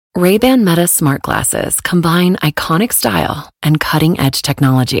Ray-Ban Meta smart glasses combine iconic style and cutting-edge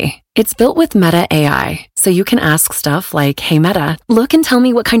technology. It's built with Meta AI, so you can ask stuff like, "Hey Meta, look and tell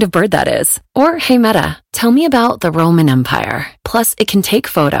me what kind of bird that is." Or, "Hey Meta, tell me about the Roman Empire." Plus, it can take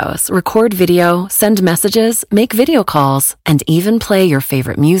photos, record video, send messages, make video calls, and even play your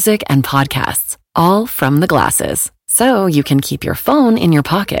favorite music and podcasts, all from the glasses. So you can keep your phone in your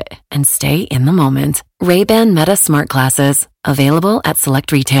pocket and stay in the moment. Ray-Ban Meta smart glasses, available at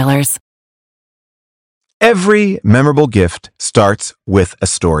select retailers. Every memorable gift starts with a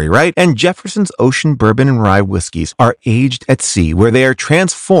story, right? And Jefferson's Ocean Bourbon and Rye whiskeys are aged at sea, where they are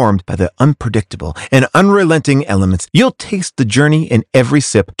transformed by the unpredictable and unrelenting elements. You'll taste the journey in every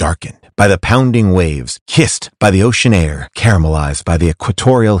sip, darkened by the pounding waves, kissed by the ocean air, caramelized by the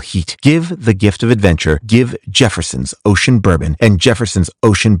equatorial heat. Give the gift of adventure. Give Jefferson's Ocean Bourbon and Jefferson's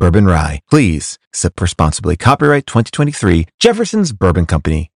Ocean Bourbon Rye. Please sip responsibly. Copyright 2023, Jefferson's Bourbon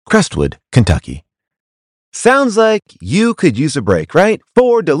Company, Crestwood, Kentucky. Sounds like you could use a break, right?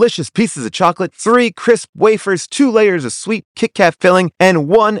 4 delicious pieces of chocolate, 3 crisp wafers, 2 layers of sweet Kit Kat filling, and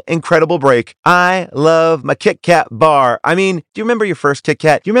 1 incredible break. I love my Kit Kat bar. I mean, do you remember your first Kit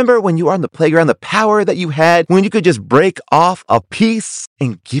Kat? Do you remember when you were on the playground, the power that you had when you could just break off a piece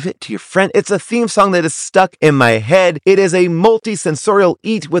and give it to your friend? It's a theme song that is stuck in my head. It is a multi-sensorial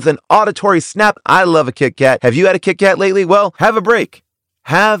eat with an auditory snap. I love a Kit Kat. Have you had a Kit Kat lately? Well, have a break.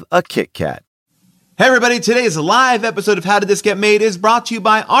 Have a Kit Kat. Hey everybody, today's live episode of How Did This Get Made is brought to you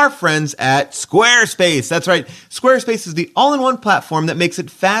by our friends at Squarespace. That's right, Squarespace is the all-in-one platform that makes it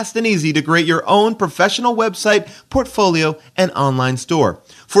fast and easy to create your own professional website, portfolio, and online store.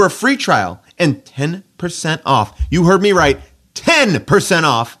 For a free trial and 10% off, you heard me right, 10%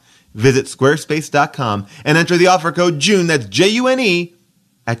 off, visit squarespace.com and enter the offer code JUNE, that's J-U-N-E,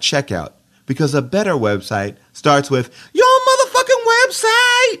 at checkout. Because a better website starts with your motherfucking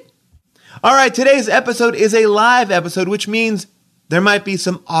website. All right, today's episode is a live episode, which means there might be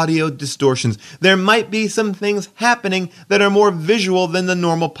some audio distortions. There might be some things happening that are more visual than the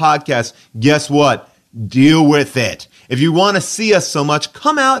normal podcast. Guess what? Deal with it. If you want to see us so much,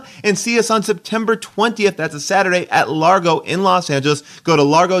 come out and see us on September 20th. That's a Saturday at Largo in Los Angeles. Go to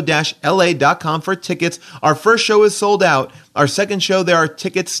largo-la.com for tickets. Our first show is sold out. Our second show, there are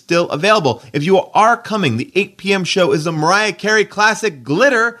tickets still available. If you are coming, the 8 p.m. show is the Mariah Carey classic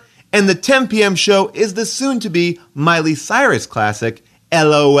Glitter. And the 10 p.m. show is the soon-to-be Miley Cyrus classic,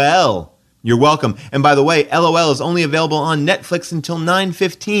 LOL. You're welcome. And by the way, LOL is only available on Netflix until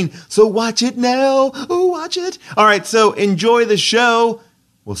 9/15, so watch it now. Oh, watch it. All right, so enjoy the show.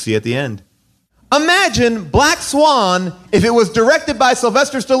 We'll see you at the end. Imagine Black Swan if it was directed by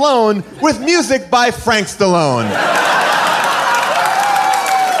Sylvester Stallone with music by Frank Stallone.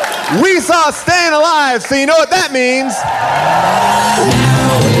 We saw Staying Alive, so you know what that means.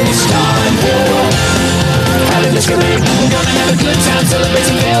 Now it's time for How Did This Get Made? We're gonna have a good time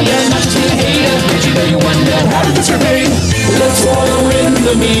celebrating failure, not just being a hater. Did you know you wonder how did this get made? Let's wallow in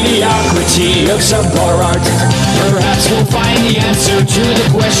the mediocrity of subpar art. Perhaps we'll find the answer to the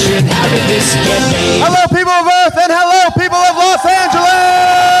question, how did this get made? Hello, people of Earth, and hello, people of Los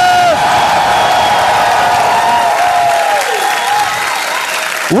Angeles!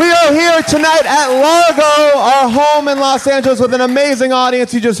 We are here tonight at Largo, our home in Los Angeles, with an amazing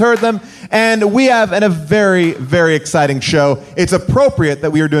audience. You just heard them. And we have a very, very exciting show. It's appropriate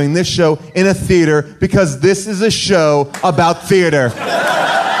that we are doing this show in a theater because this is a show about theater,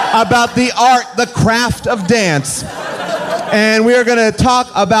 about the art, the craft of dance. And we are going to talk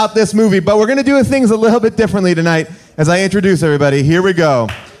about this movie, but we're going to do things a little bit differently tonight as I introduce everybody. Here we go.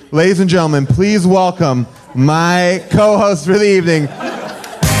 Ladies and gentlemen, please welcome my co-host for the evening.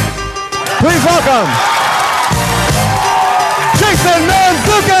 Please welcome Jason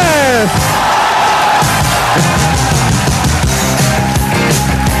Mantzoukas,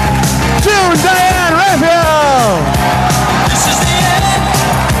 June Diane Raphael, this is the end.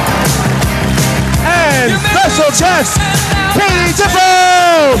 And special guest Katie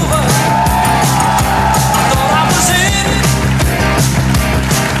Dippold.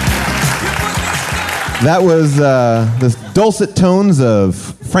 That was the dulcet tones of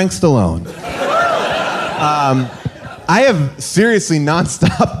Frank Stallone. I have seriously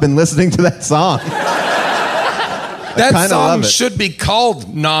nonstop been listening to that song. That song should be called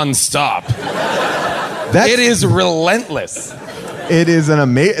Nonstop. It is relentless. It is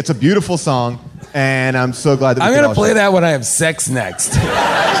it's a beautiful song, and I'm so glad that I'm going to play that when I have sex next.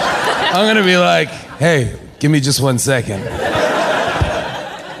 I'm going to be like, hey, give me just 1 second.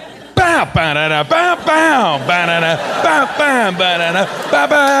 I'm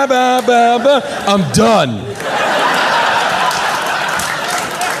done.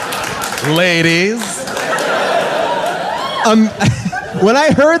 ladies. When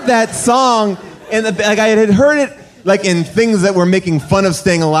I heard that song, and like I had heard it like in things that were making fun of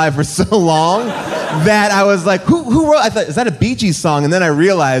staying alive for so long, that I was like, who wrote? I thought, is that a Bee Gees song? And then I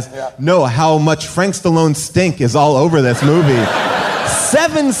realized, no, how much Frank Stallone's stink is all over this movie.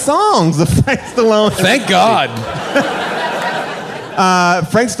 7 songs of Frank Stallone. Thank God.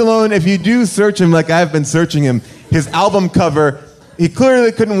 Frank Stallone, if you do search him like I've been searching him, his album cover, he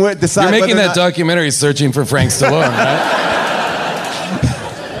clearly couldn't decide. You're making whether that documentary Searching for Frank Stallone, right?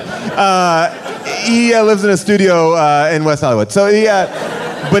 He lives in a studio in West Hollywood. So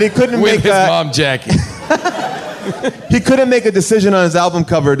but he couldn't With make his mom, Jackie. he couldn't make a decision on his album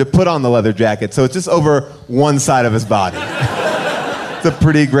cover to put on the leather jacket. So it's just over one side of his body. It's a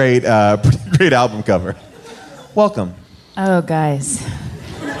pretty great album cover. Welcome. Oh, guys.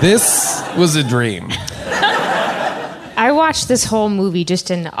 This was a dream. I watched this whole movie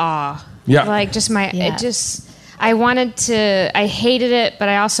just in awe. Yeah. Like, just my... Yeah. It just... I wanted to... I hated it, but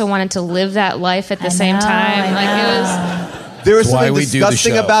I also wanted to live that life at the same time. Like, it was... There was Why something we do the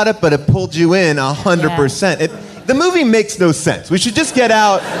disgusting show. about it, but it pulled you in 100%. The movie makes no sense. We should just get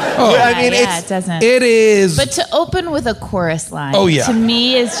out. I mean, it doesn't. It is. But to open with a chorus line, to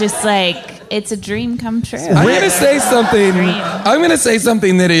me, is just like, it's a dream come true. I'm going to say something. I'm going to say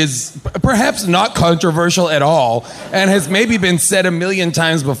something that is perhaps not controversial at all and has maybe been said a million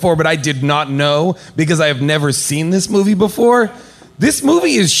times before, but I did not know because I have never seen this movie before. This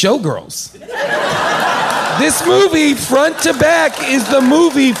movie is Showgirls. This movie, front to back, is the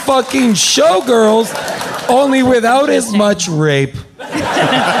movie fucking Showgirls, only without as much rape.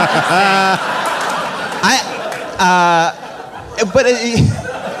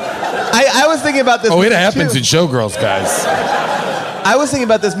 I was thinking about this. Oh, movie it happens too. in Showgirls, guys. I was thinking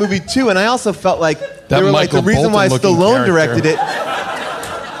about this movie too, and I also felt like they were like the Michael reason why Bolton-looking Stallone character. directed it.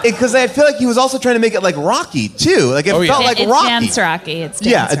 Because I feel like he was also trying to make it like Rocky too. Like it felt like it's Rocky. Dance Rocky. It's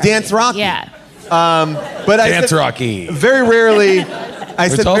a Dance Rocky. Yeah. But I Dance said, Rocky. very rarely.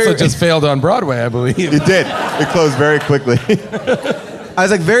 Which also just failed on Broadway, I believe. It did. It closed very quickly. I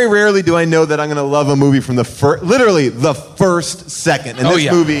was like, very rarely do I know that I'm going to love a movie from literally the first second. And this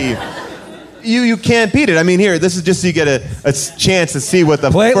movie, you can't beat it. I mean, here, this is just so you get a chance to see what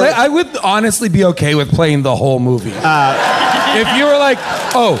the I would honestly be okay with playing the whole movie. If you were like,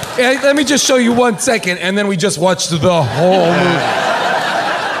 let me just show you 1 second, and then we just watched the whole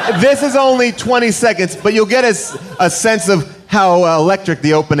movie. This is only 20 seconds, but you'll get a sense of how electric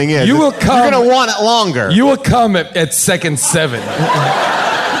the opening is. You will come. You're going to want it longer. You will come at second 7.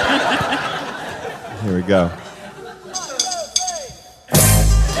 Here we go.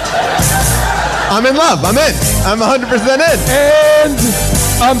 I'm in love. I'm in. I'm 100% in. And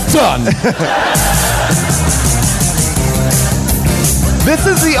I'm done. This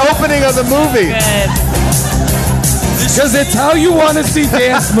is the opening of the movie. Because it's how you want to see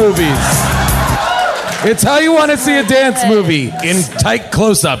dance movies. It's how you want to see a dance movie in tight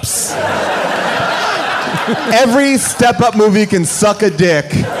close-ups. Every step-up movie can suck a dick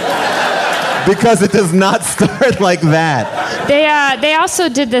because it does not start like that. They also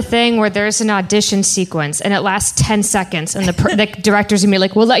did the thing where there's an audition sequence and it lasts 10 seconds and the director's gonna be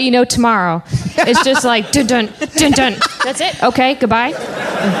like, we'll let you know tomorrow. It's just like, dun dun, dun dun. That's it? Okay, goodbye.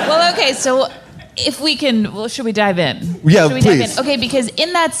 Well, okay, so if we can, should we dive in? Yeah, should we please. Dive in? Okay, because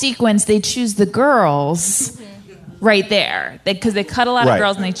in that sequence, they choose the girls right there. Because they cut a lot of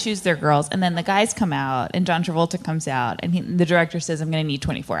girls and they choose their girls. And then the guys come out and John Travolta comes out and the director says, I'm going to need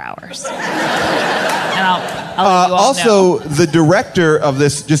 24 hours. And I'll let you all Also, know. the director of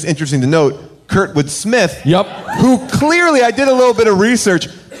this, just interesting to note, Kurtwood Smith, Yep. who clearly, I did a little bit of research,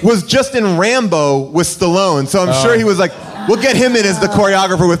 was just in Rambo with Stallone. So I'm sure he was like, we'll get him in as the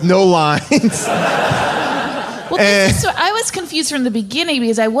choreographer with no lines. Well, so I was confused from the beginning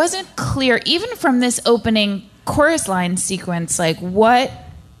because I wasn't clear, even from this opening chorus line sequence, like what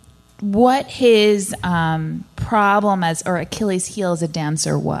his problem or Achilles' heel as a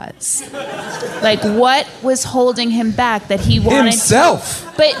dancer was. Like, what was holding him back that he wanted himself.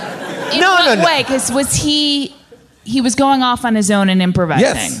 But in what way? Because was he was going off on his own and improvising?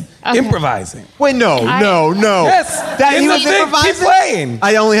 Yes, improvising. Wait, no. Yes, That in he the was thing, improvising? keep playing.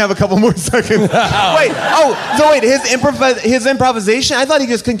 I only have a couple more seconds. Wait, his improvisation? I thought he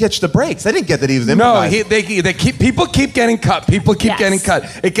just couldn't catch the breaks. I didn't get that he was improvising. No, people keep getting cut. People keep getting cut.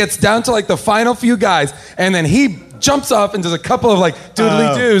 It gets down to like the final few guys, and then he jumps off and does a couple of like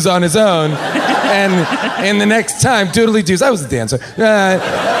doodly-doos on his own. And the next time, doodly-doos, I was a dancer.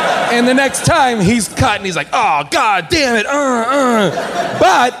 And the next time he's cut and he's like, oh, God damn it.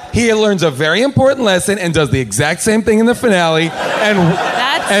 But he learns a very important lesson and does the exact same thing in the finale. And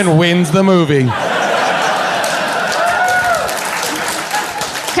and wins the movie.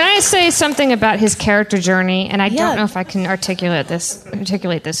 Can I say something about his character journey? And I don't know if I can articulate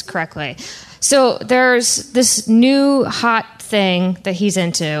this correctly. So there's this new hot thing that he's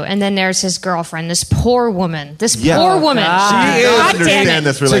into, and then there's his girlfriend, this poor woman. She is.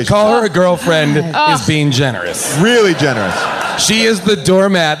 This to call her a girlfriend is being generous. Really generous. She is the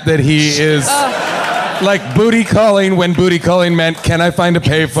doormat that he is like booty calling when booty calling meant, can I find a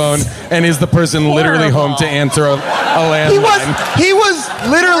payphone? And is the person literally home to answer a landline? He was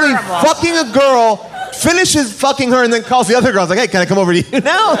literally fucking a girl, finishes fucking her, and then calls the other girl. Like, hey, can I come over to you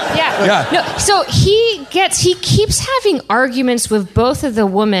now? Yeah. No, so he keeps having arguments with both of the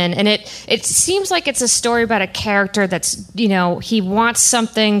women, and it seems like it's a story about a character that's, he wants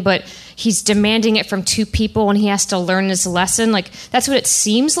something, but he's demanding it from two people and he has to learn this lesson. Like, that's what it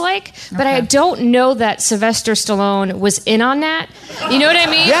seems like. But I don't know that Sylvester Stallone was in on that. You know what I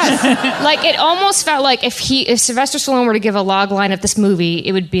mean? Yes. Like, it almost felt like if Sylvester Stallone were to give a log line of this movie,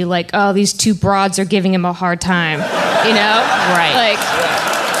 it would be like, oh, these two broads are giving him a hard time. You know? Right. Like,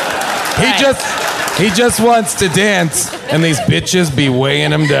 He just wants to dance, and these bitches be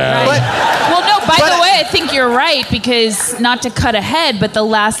weighing him down. By the way, I think you're right, because not to cut ahead, but the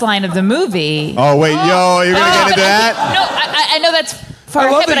last line of the movie. Oh, wait, you're going to get into that? I know that's far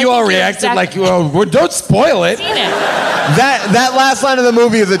I love ahead, that you all reacted like, don't spoil it. Seen it. That last line of the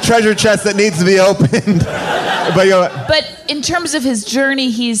movie is a treasure chest that needs to be opened. But in terms of his journey,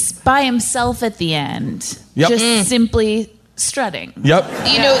 he's by himself at the end. Yep. Just simply strutting. Yep.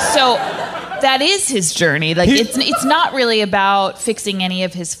 So that is his journey. Like, it's not really about fixing any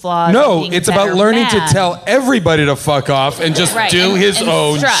of his flaws. No, it's about learning to tell everybody to fuck off and just do his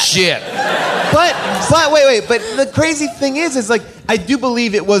own shit. But wait. But the crazy thing is like, I do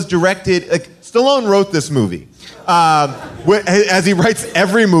believe it was directed. Like, Stallone wrote this movie, as he writes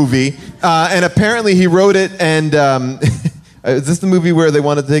every movie, and apparently he wrote it. And is this the movie where they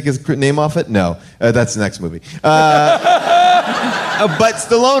wanted to take his name off it? No, that's the next movie. But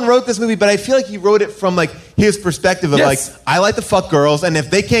Stallone wrote this movie, but I feel like he wrote it from like his perspective of like, I like to fuck girls, and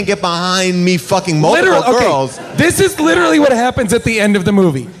if they can't get behind me fucking multiple girls. This is literally what happens at the end of the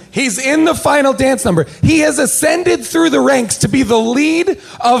movie. He's in the final dance number. He has ascended through the ranks to be the lead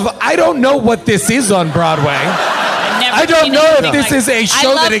of, I don't know what this is on Broadway. I don't know if this is a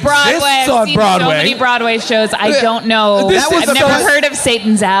show that exists on Broadway. So many Broadway shows. I don't know. I've never heard of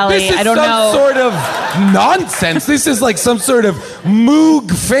Satan's Alley. I don't know. This is some sort of nonsense. This is like some sort of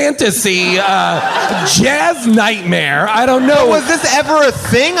Moog fantasy jazz nightmare. I don't know. Was this ever a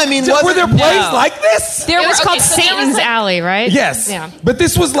thing? I mean, were there plays like this? It was called Satan's Alley, right? Yes. Yeah. But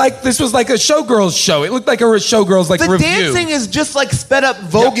this was like a showgirls show. It looked like a showgirls review. The dancing is just like sped up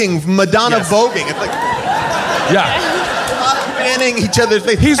voguing, Madonna voguing. It's like fanning each other's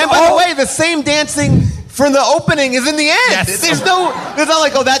face. And by the way, the same dancing for the opening is in the end. Yes. There's not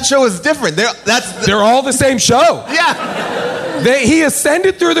like, oh, that show is different. They're all the same show. Yeah. He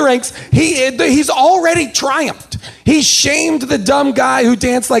ascended through the ranks. He's already triumphed. He shamed the dumb guy who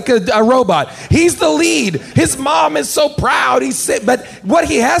danced like a robot. He's the lead. His mom is so proud. But what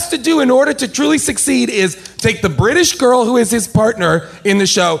he has to do in order to truly succeed is take the British girl who is his partner in the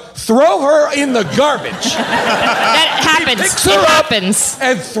show, throw her in the garbage. That happens. It happens.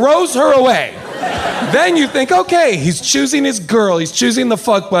 And throws her away. Then you think, okay, he's choosing his girl. He's choosing the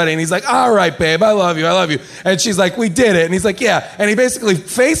fuck buddy. And he's like, all right, babe, I love you. And she's like, we did it. And he's like, yeah. And he basically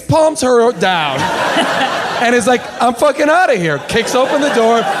face palms her down. And is like, I'm fucking out of here. Kicks open the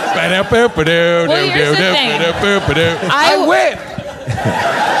door. Well, here's the thing. I win.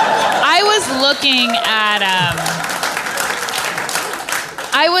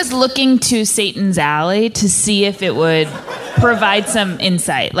 I was looking to Satan's Alley to see if it would provide some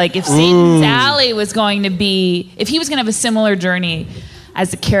insight. Like, if Satan's Alley was going to be, if he was going to have a similar journey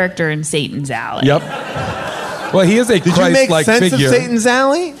as a character in Satan's Alley. Yep. Well, he is a Christ-like figure. Did you make sense of Satan's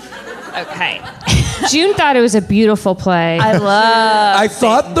Alley? Okay. June thought it was a beautiful play. I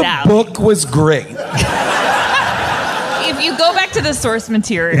thought the book was great. If you go back to the source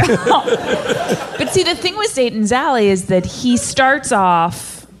material. But see, the thing with Satan's Alley is that he starts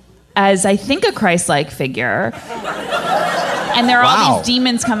off as, I think, a Christ-like figure. And there are all these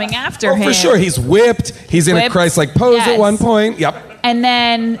demons coming after him. For sure. He's whipped. He's in a Christ-like pose at one point. Yep. And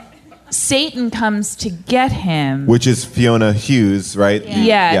then Satan comes to get him. Which is Fiona Hughes, right? Yeah.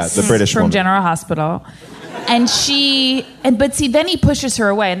 Yes. Yeah, the British from woman. General Hospital. And but see, then he pushes her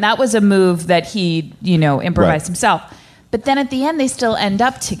away. And that was a move that he, improvised himself. But then at the end, they still end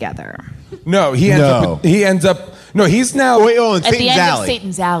up together. No, he ends up No, he's now. Wait, in At the Satan's end Alley. of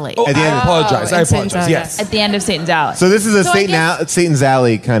Satan's Alley. Oh, At the end. I apologize. in Satan's Alley. Yes. At the end of Satan's Alley. So this is a So I guess- Satan's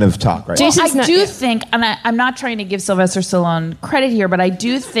Alley kind of talk, right? Jason- I Jason's not- do yeah. think, and I'm not trying to give Sylvester Stallone credit here, but I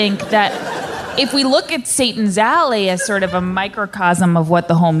do think that if we look at Satan's Alley as sort of a microcosm of what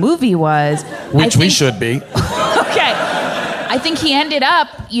the whole movie was, Which we should be. Okay. I think he ended up,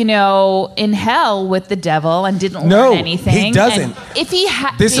 in hell with the devil and didn't No, learn anything. he doesn't. And if he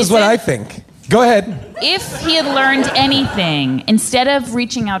This is what I think. Go ahead. If he had learned anything, instead of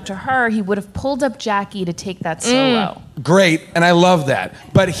reaching out to her, he would have pulled up Jackie to take that solo. Great, and I love that.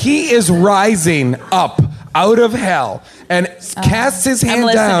 But he is rising up out of hell and casts his hand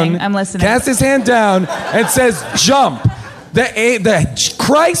down. I'm listening. Casts his hand down and says, "Jump." The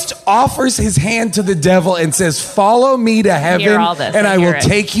Christ offers his hand to the devil and says, "Follow me to heaven, hear all this. and I I will hear it.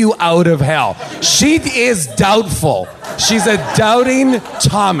 take you out of hell." She is doubtful. She's a doubting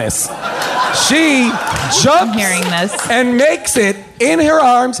Thomas. She jumps hearing this. and makes it in her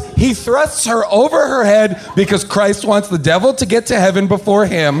arms. He thrusts her over her head because Christ wants the devil to get to heaven before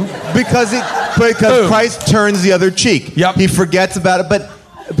him. because Boom. Christ turns the other cheek. Yep. He forgets about it, but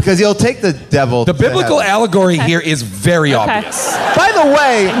because he'll take the devil. The to biblical heaven. allegory here is very obvious. By the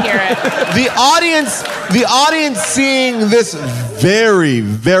way, Hear it. the audience seeing this very,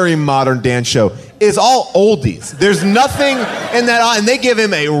 very modern dance show is all oldies. There's nothing in that, and they give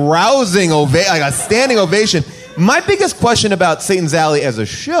him a rousing like a standing ovation. My biggest question about Satan's Alley as a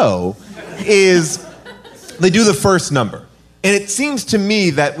show is they do the first number, and it seems to me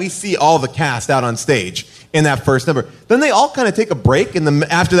that we see all the cast out on stage in that first number. Then they all kind of take a break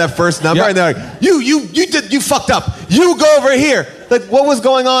after that first number, Yep. and they're like, you fucked up. You go over here. Like, what was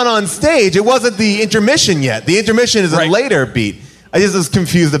going on stage? It wasn't the intermission yet. The intermission is a Right. later beat. I just was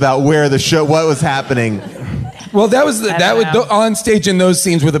confused about where the show, what was happening. Well, that was know. on stage in those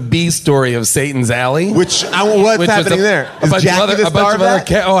scenes were the B story of Satan's Alley. What's which happening was there? A Is bunch Jackie of other, the a bunch star of of other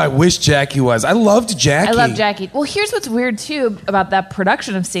that? Oh, I wish Jackie was. I loved Jackie. I love Jackie. Well, here's what's weird too about that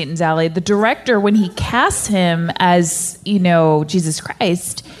production of Satan's Alley. The director, when he casts him as, Jesus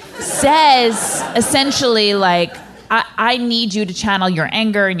Christ, says essentially like, I need you to channel your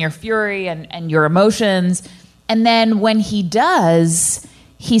anger and your fury and your emotions. And then when he does,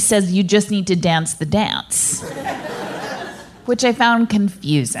 he says, you just need to dance the dance. Which I found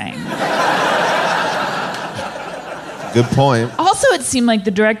confusing. Good point. Also, it seemed like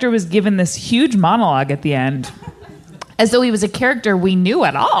the director was given this huge monologue at the end, as though he was a character we knew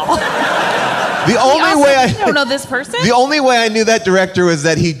at all. The only way You don't know this person? The only way I knew that director was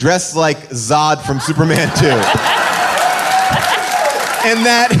that he dressed like Zod from Superman 2. And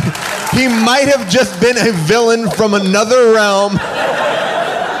that he might have just been a villain from another realm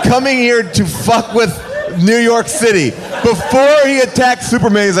coming here to fuck with New York City. Before he attacked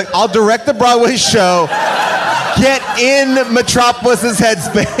Superman, he's like, I'll direct the Broadway show, get in Metropolis's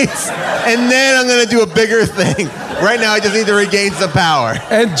headspace, and then I'm going to do a bigger thing. Right now, I just need to regain some power.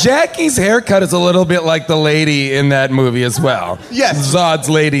 And Jackie's haircut is a little bit like the lady in that movie as well. Yes. Zod's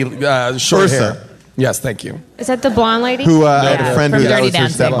lady, short Ursa. hair. Yes, thank you. Is that the blonde lady? Who I had a friend from who that Dirty was her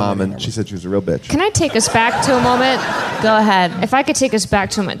Dancing. stepmom, and she said she was a real bitch. Can I take us back to a moment? Go ahead. If I could take us back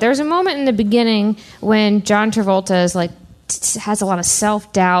to a moment. There's a moment in the beginning when John Travolta is like, has a lot of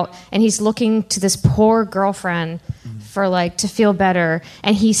self-doubt, and he's looking to this poor girlfriend for like to feel better,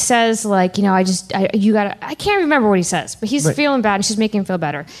 and he says like, I can't remember what he says, but he's feeling bad and she's making him feel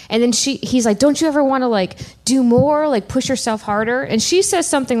better, and then he's like, don't you ever want to like do more, like push yourself harder? And she says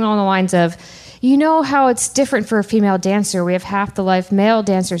something along the lines of, you know how it's different for a female dancer, we have half the life male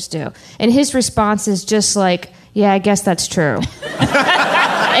dancers do. And his response is just like, yeah, I guess that's true.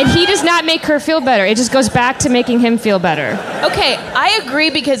 And he does not make her feel better. It just goes back to making him feel better. Okay, I agree,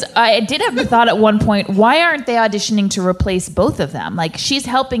 because I did have the thought at one point, why aren't they auditioning to replace both of them? Like, she's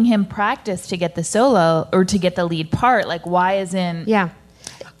helping him practice to get the solo or to get the lead part. Like, why isn't... Yeah.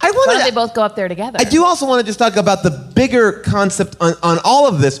 Why don't they both go up there together? I do also want to just talk about the bigger concept on all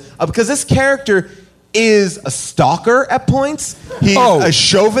of this, because this character is a stalker at points. He's a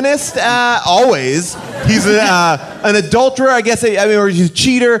chauvinist, always. He's an adulterer, I guess. Or he's a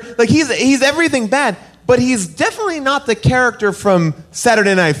cheater. Like, he's everything bad. But he's definitely not the character from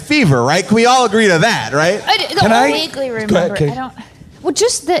Saturday Night Fever, right? Can we all agree to that, right? I vaguely remember. Go ahead, Kate. I don't... Well,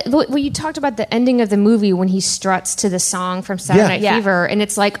 just when you talked about the ending of the movie when he struts to the song from Saturday Night Yeah. Fever, and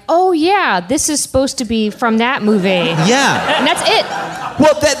it's like, oh yeah, this is supposed to be from that movie. Yeah. And that's it.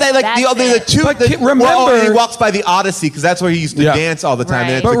 Well, the two. But Remember, remember- he walks by the Odyssey because that's where he used to dance all the time. Right.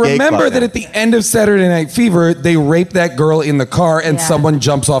 And it's But a gay remember club that now. at the end of Saturday Night Fever, they rape that girl in the car and Yeah. someone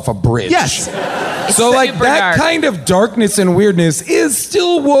jumps off a bridge. Yes. So like super that dark. kind of darkness and weirdness is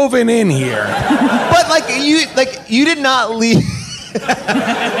still woven in here. But you did not leave.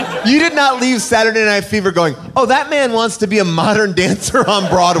 You did not leave Saturday Night Fever going, oh, that man wants to be a modern dancer on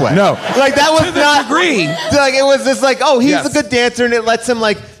Broadway. No. Like that was To the not degree. Like it was just like, oh, he's Yes. a good dancer, and it lets him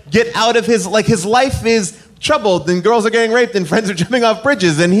like get out of his life is troubled, and girls are getting raped, and friends are jumping off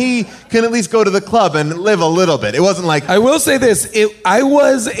bridges, and he can at least go to the club and live a little bit. It wasn't like I will say this, I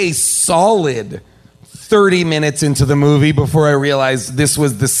was a solid 30 minutes into the movie before I realized this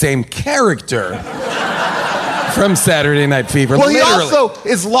was the same character from Saturday Night Fever. Well, literally. he also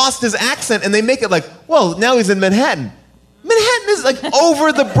is lost his accent, and they make it like, well, now he's in Manhattan. Manhattan is like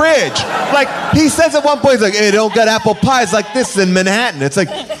over the bridge. Like he says at one point, he's like, "Hey, don't get apple pies like this in Manhattan." It's like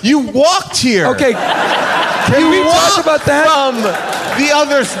you walked here. Okay, can we talk about that? From the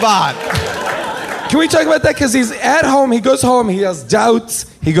other spot. Can we talk about that? Because he's at home, he goes home, he has doubts.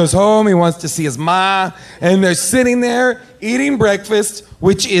 He goes home, he wants to see his ma, and they're sitting there eating breakfast,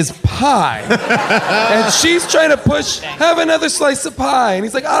 which is pie. And she's trying to push, have another slice of pie. And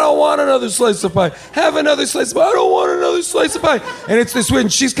he's like, I don't want another slice of pie. Have another slice of pie. I don't want another slice of pie. And it's this weird,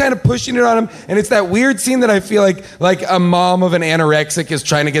 and she's kind of pushing it on him. And it's that weird scene that I feel like a mom of an anorexic is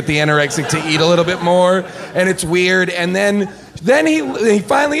trying to get the anorexic to eat a little bit more. And it's weird. And then he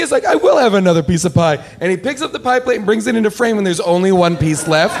finally is like, I will have another piece of pie. And he picks up the pie plate and brings it into frame, and there's only one piece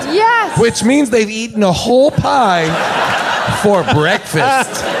left. Yes. Which means they've eaten a whole pie for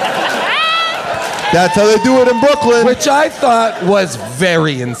breakfast. That's how they do it in Brooklyn. Which I thought was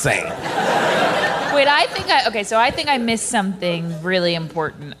very insane. Wait, I think I missed something really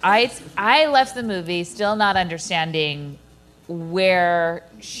important. I left the movie still not understanding where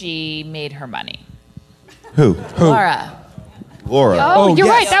she made her money. Who? Laura. Laura. Oh, you're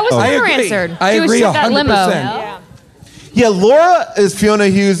yes. right. That was I never agree. answered. I She was agree in that 100%. limo. Yeah. Yeah, Laura is Fiona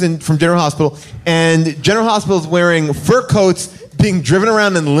Hughes from General Hospital, and General Hospital is wearing fur coats, being driven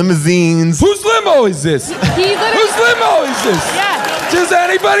around in limousines. Whose limo is this? He literally, Whose limo is this? yeah. Does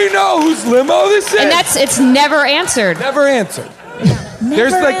anybody know whose limo this is? And it's never answered. never answered.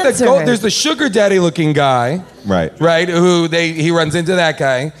 There's like answered. there's the sugar daddy looking guy. Right. Who he runs into that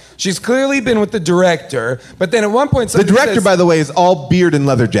guy. She's clearly been with the director, but then at one point The somebody director, says, by the way, is all beard and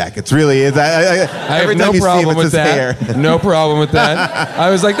leather jackets. Really is. I Every have time no you see him, problem it's with his that. hair. No problem with that. I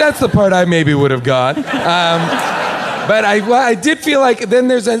was like, that's the part I maybe would have got. But I did feel like then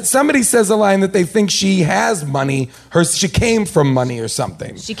somebody says a line that they think she has money. She came from money or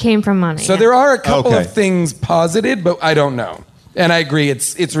something. She came from money. So there are a couple Okay. of things posited, but I don't know. And I agree,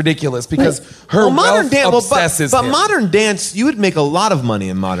 it's ridiculous because her modern wealth dance, obsesses but him. modern dance, you would make a lot of money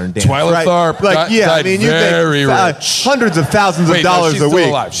in modern dance. Twyla right? Tharp like, got- yeah, I died mean, you very make rich. hundreds of thousands Wait, of no, dollars she's a still week.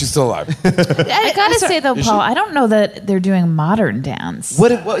 alive. She's still alive. I gotta say though, Paul, I don't know that they're doing modern dance.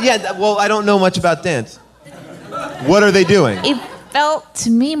 Well, I don't know much about dance. What are they doing? It felt to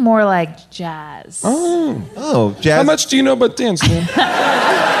me more like jazz. Oh, jazz. How much do you know about dance, man?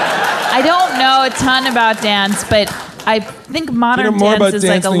 I don't know a ton about dance, but I think You know modern more about dance is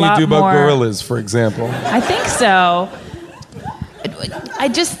dance like a than you lot do about more. gorillas, for example. I think so. I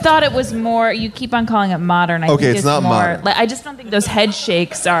just thought it was more. You keep on calling it modern. I Okay, think it's not more. modern. Like, I just don't think those head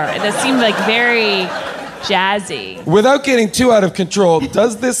shakes are. That seemed like very jazzy. Without getting too out of control,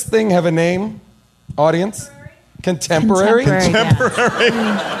 does this thing have a name, audience? Contemporary?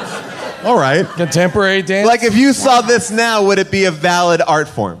 All right. Contemporary dance? Like, if you saw this now, would it be a valid art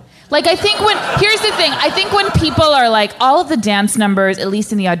form? Like, I think here's the thing. I think when people are like, all of the dance numbers, at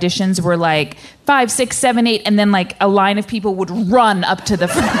least in the auditions, were like 5, 6, 7, 8, and then like a line of people would run up to the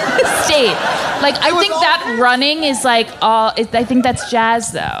stage. Like, I think that running is like I think that's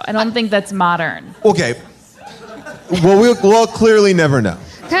jazz, though. I don't think that's modern. Okay. Well, we'll clearly never know.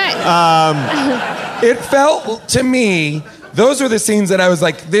 Okay. It felt to me, those were the scenes that I was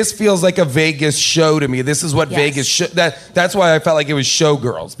like, this feels like a Vegas show to me. This is what Yes. Vegas that's why I felt like it was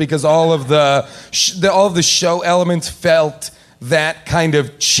Showgirls, because all of the show elements felt that kind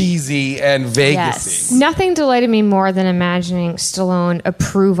of cheesy and Vegas-y. Yes. Nothing delighted me more than imagining Stallone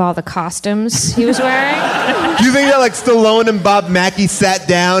approve all the costumes he was wearing. Do you think that, like, Stallone and Bob Mackie sat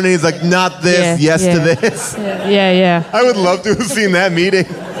down and he's like, not this, yes to this? Yeah. I would love to have seen that meeting.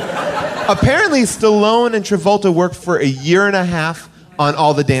 Apparently, Stallone and Travolta worked for a year and a half on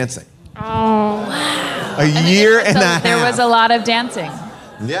all the dancing. Oh. A year and a half. There was a lot of dancing.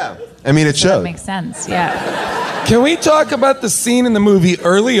 Yeah. I mean, it That showed. makes sense. Yeah. Can we talk about the scene in the movie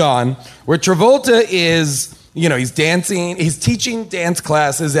early on where Travolta is, he's dancing, he's teaching dance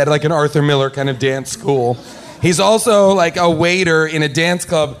classes at like an Arthur Miller kind of dance school. He's also like a waiter in a dance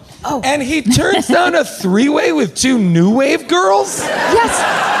club. Oh. And he turns down a three-way with two new wave girls?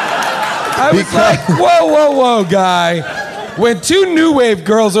 Yes. I was like, whoa, guy. When two new wave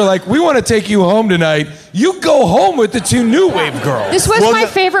girls are like, we want to take you home tonight, you go home with the two new wave girls. This was my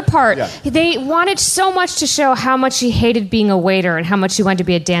favorite part. Yeah. They wanted so much to show how much he hated being a waiter and how much he wanted to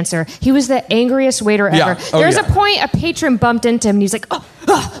be a dancer. He was the angriest waiter ever. There's a point a patron bumped into him and he's like,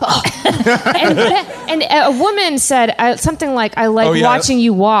 and a woman said something like, I like watching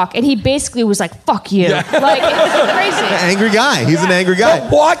you walk. And he basically was like, fuck you. Yeah. Like, it's crazy. Angry guy. He's an angry guy.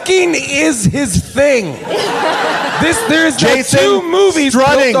 But walking is his thing. There's Jason, two movies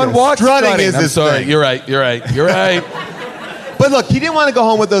built on walking. Strutting is his thing. You're right. But look, he didn't want to go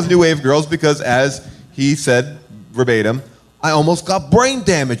home with those new wave girls because, as he said verbatim, I almost got brain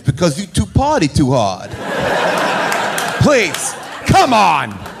damage because you two party too hard. Please, come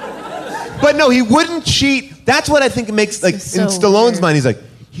on. But no, he wouldn't cheat. That's what I think it makes, like, in Stallone's mind, he's like,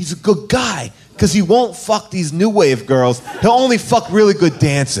 he's a good guy because he won't fuck these new wave girls. He'll only fuck really good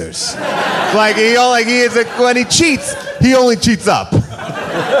dancers. When he cheats, he only cheats up.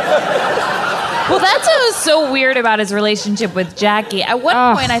 Well, that's what was so weird about his relationship with Jackie. At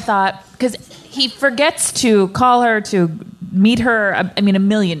one point I thought, because he forgets to call her to meet her, a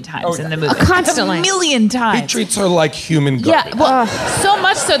million times in the movie. Constantly. A million times. He treats her like human garbage. Yeah, well, so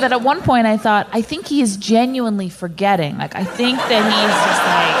much so that at one point I thought, I think he is genuinely forgetting. Like, I think that he's just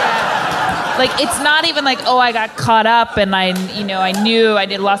like, it's not even like, oh, I got caught up and I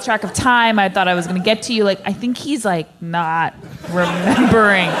lost track of time. I thought I was going to get to you. Like, I think he's like not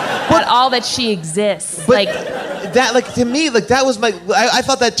remembering at all that she exists. But to me, that was I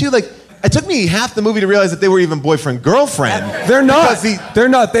thought that too. Like, it took me half the movie to realize that they were even boyfriend-girlfriend. They're not. They're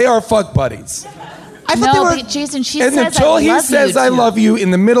not. They are fuck buddies. I thought they were. Jason, she and says, until he says, I love you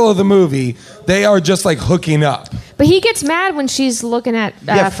in the middle of the movie, they are just like hooking up. But he gets mad when she's looking at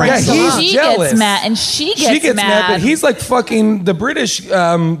Frank Stallone. She jealous. gets mad, and she gets mad. But he's like fucking the British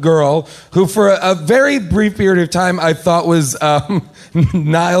girl who, for a very brief period of time, I thought was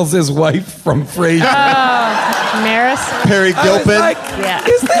Niles' wife from Frasier. Maris? Perry Gilpin. Like,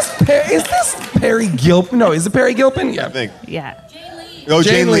 is this Perry Gilpin? No, is it Perry Gilpin? Yeah, I think. Yeah. Oh,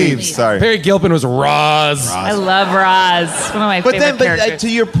 Jane Leaves. Sorry. Perry Gilpin was Roz. I love Roz. One of my favorite characters. But to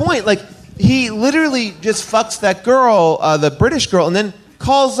your point, like, he literally just fucks that girl, the British girl, and then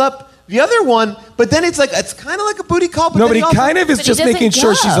calls up the other one. But then it's kind of like a booty call. But he kind of is just making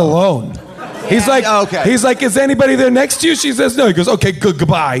sure she's alone. Yeah. He's like, He's like, is anybody there next to you? She says no. He goes, okay, good,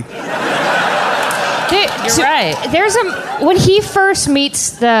 goodbye. You're right. When he first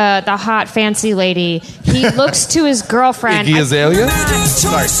meets the hot fancy lady, he looks to his girlfriend. Iggy Azalea?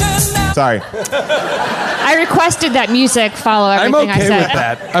 Sorry. I requested that music follow everything I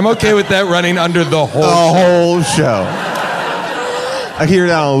said. I'm okay with that running under the whole show. I hear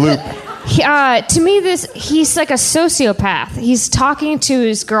it on a loop. To me, he's like a sociopath. He's talking to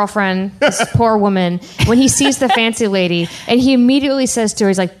his girlfriend, this poor woman, when he sees the fancy lady, and he immediately says to her,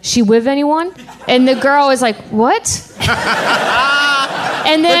 he's like, she with anyone? And the girl is like, what?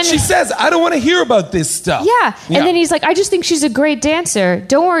 And then but she says, I don't want to hear about this stuff. Yeah. And then he's like, I just think she's a great dancer.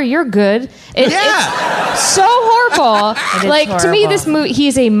 Don't worry, you're good. It's so horrible. To me, this movie,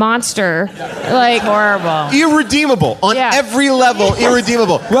 he's a monster. Like, horrible. Irredeemable. On every level,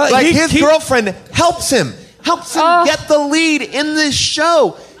 irredeemable. Well, his girlfriend helps him get the lead in this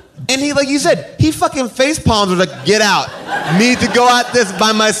show. And he, like you said, he fucking face palms, was like, get out. Need to go at this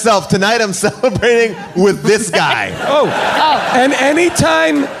by myself. Tonight I'm celebrating with this guy. And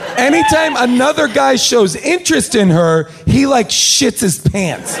anytime another guy shows interest in her, he like shits his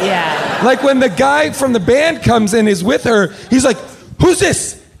pants. Yeah. Like when the guy from the band comes in, is with her, he's like, who's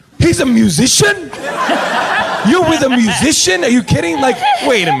this? He's a musician? You're with a musician? Are you kidding? Like,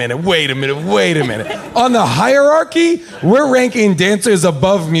 wait a minute. On the hierarchy, we're ranking dancers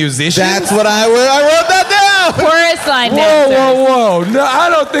above musicians? That's what I wrote that down! Chorus line dancers. Whoa. No,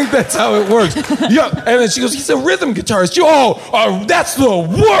 I don't think that's how it works. And then she goes, he's a rhythm guitarist. That's the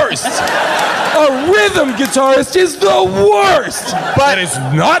worst! A rhythm guitarist is the worst! But that is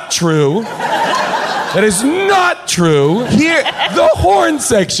not true. That is not true. Here, the horn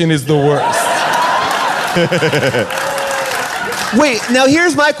section is the worst. Wait, now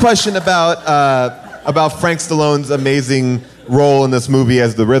here's my question about Frank Stallone's amazing role in this movie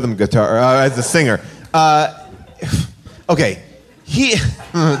as the rhythm guitar, as the singer. Okay,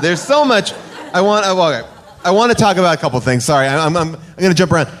 there's so much I want to talk about a couple things. Sorry, I'm going to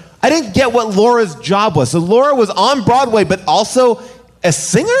jump around. I didn't get what Laura's job was. So Laura was on Broadway, but also A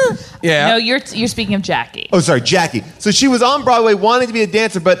singer? Yeah. No, you're speaking of Jackie. Oh, sorry, Jackie. So she was on Broadway wanting to be a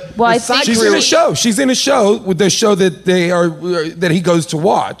dancer, but Well, her I think side She's career in a show. She's in a show with the show that that he goes to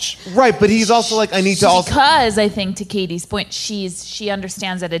watch. Right, but he's also like, I need to also... Because I think, to Katie's point, she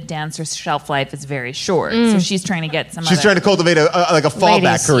understands that a dancer's shelf life is very short, so she's trying to get some. She's trying to cultivate a fallback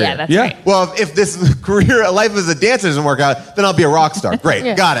Ladies. career. Yeah, that's right. Well, if this life as a dancer doesn't work out, then I'll be a rock star.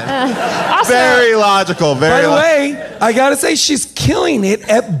 Great, got it. Also, Very logical. By the way, I gotta say she's killing it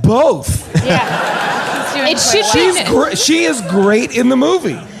at both. yeah. It should She is great in the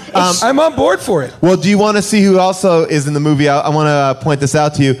movie. I'm on board for it. Well, do you want to see who also is in the movie? I want to point this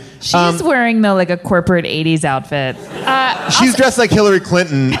out to you. She's wearing though like a corporate '80s outfit. She's dressed like Hillary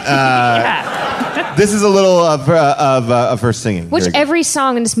Clinton. This is a little of her singing. Which every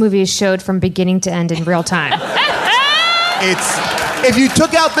song in this movie is showed from beginning to end in real time. If you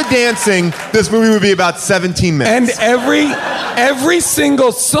took out the dancing, this movie would be about 17 minutes. And every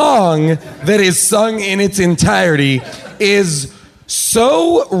single song that is sung in its entirety is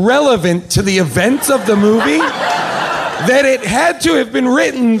so relevant to the events of the movie that it had to have been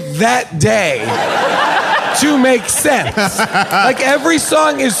written that day to make sense. Like, every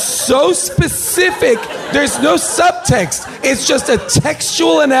song is so specific, there's no subtext. It's just a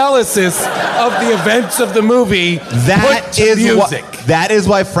textual analysis of the events of the movie put to music. That is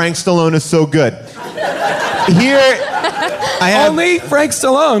why Frank Stallone is so good. Here, Only Frank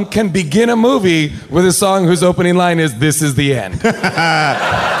Stallone can begin a movie with a song whose opening line is, "This is the end."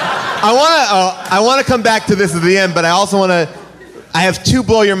 I want to come back to this at the end, but I also want to... I have two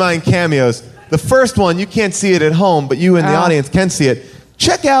blow your mind cameos. The first one, you can't see it at home, but you in the audience can see it.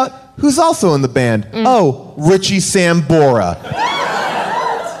 Check out who's also in the band. Oh, Richie Sambora.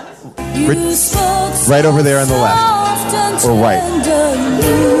 Right over there on the left. Or right.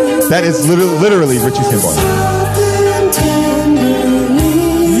 That is literally Richie Sambora.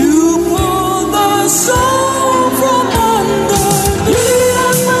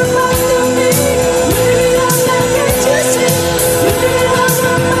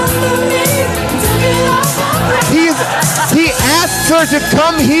 He asked her to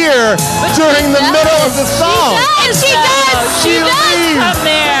come here during the middle of the song. She does come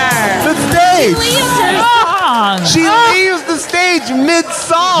there. The stage. She leaves her song. She leaves the stage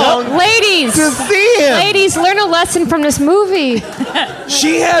mid-song. Ladies, to see him. Ladies, learn a lesson from this movie.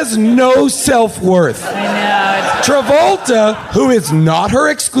 She has no self-worth. I know. Travolta, who is not her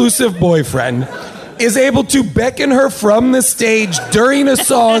exclusive boyfriend, is able to beckon her from the stage during a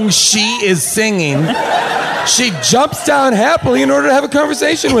song she is singing. She jumps down happily in order to have a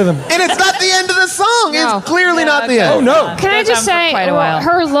conversation with him. And it's not the end of the song. No. It's clearly not the end. Oh, no. Can I just say, quite a while.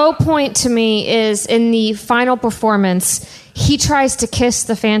 her low point to me is in the final performance, he tries to kiss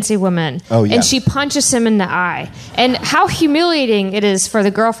the fancy woman. Oh, yeah. And she punches him in the eye. And how humiliating it is for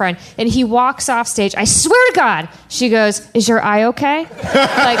the girlfriend. And he walks off stage. I swear to God, she goes, "Is your eye okay?"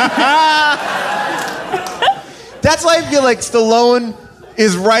 Like, That's why I feel like Stallone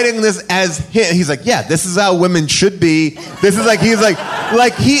is writing this as him. He's like, yeah, this is how women should be. This is like,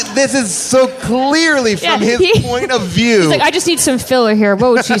 this is so clearly from his point of view. he's like, I just need some filler here.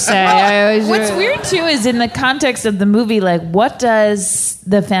 What would she say? What's weird too is in the context of the movie, like, what does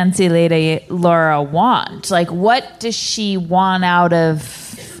the fancy lady Laura want? Like, what does she want out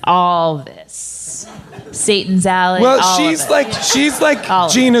of all this? Satan's Alley. Well, she's like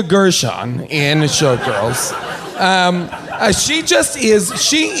Gina Gershon in Showgirls.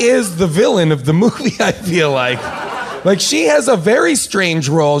 She is the villain of the movie, I feel like. Like, she has a very strange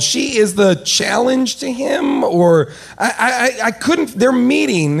role. She is the challenge to him, or I couldn't. Their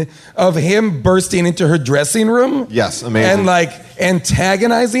meeting of him bursting into her dressing room, yes, amazing, and like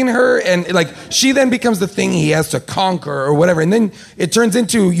antagonizing her, and like she then becomes the thing he has to conquer or whatever, and then it turns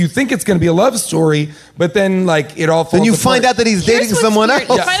into, you think it's going to be a love story, but then like it all falls then you apart. find out that he's dating someone else.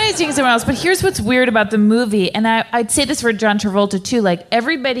 You find out he's dating someone else, but here's what's weird about the movie, and I'd say this for John Travolta too. Like,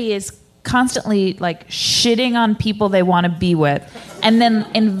 everybody is constantly like shitting on people they want to be with and then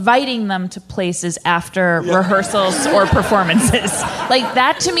inviting them to places after rehearsals or performances. Like,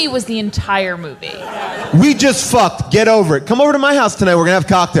 that to me was the entire movie. We just fucked. Get over it. Come over to my house tonight. We're going to have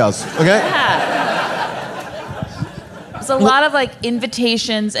cocktails. Okay? Yeah. There's a lot of like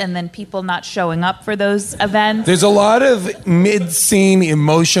invitations and then people not showing up for those events. There's a lot of mid-scene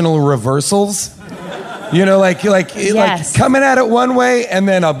emotional reversals. You know, like coming at it one way, and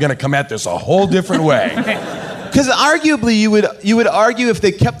then I'm going to come at this a whole different way. Because arguably would argue if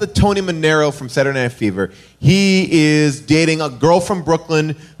they kept the Tony Manero from Saturday Night Fever, he is dating a girl from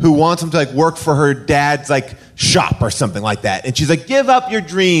Brooklyn who wants him to like work for her dad's like shop or something like that. And she's like, give up your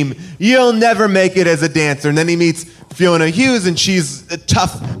dream. You'll never make it as a dancer. And then he meets Fiona Hughes and she's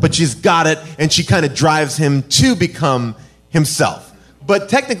tough, but she's got it. And she kind of drives him to become himself. But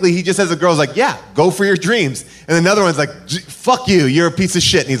technically, he just has a girl's like, yeah, go for your dreams. And another one's like, fuck you, you're a piece of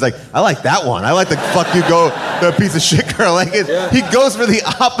shit. And he's like, I like that one. I like the fuck you, go, the piece of shit girl. Like he goes for the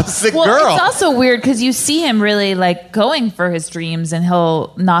opposite girl. Well, it's also weird because you see him really like going for his dreams and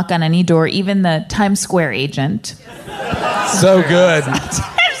he'll knock on any door, even the Times Square agent. So good.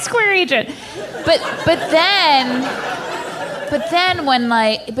 Times Square agent. But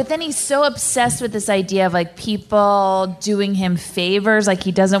then he's so obsessed with this idea of like people doing him favors. Like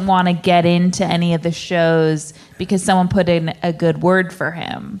he doesn't want to get into any of the shows because someone put in a good word for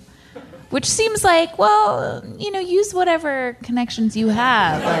him, which seems like, well, use whatever connections you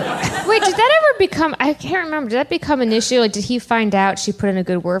have. Like, wait, did that ever become, I can't remember, did that become an issue? Like, did he find out she put in a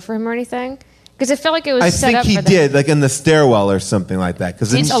good word for him or anything? Because it felt like it was set up for I think he did, like in the stairwell or something like that.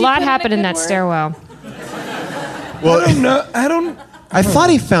 Because a lot happened in that stairwell. Well, I thought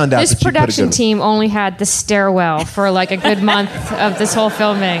he found out. This production team only had the stairwell for like a good month of this whole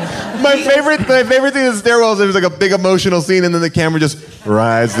filming. My favorite thing in the stairwell is there was like a big emotional scene, and then the camera just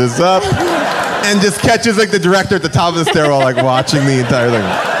rises up and just catches like the director at the top of the stairwell, like watching the entire thing.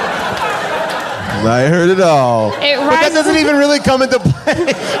 I heard it all. But that doesn't even really come into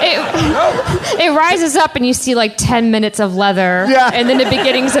play. It rises up and you see like 10 minutes of leather and then the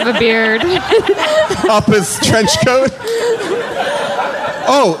beginnings of a beard. Up his trench coat.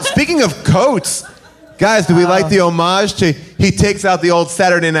 Oh, speaking of coats, guys, do we like the homage to he takes out the old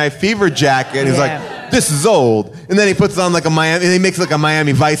Saturday Night Fever jacket and he's like, this is old. And then he puts on like he makes like a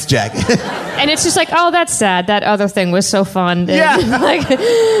Miami Vice jacket. And it's just like, oh, that's sad. That other thing was so fun. Yeah.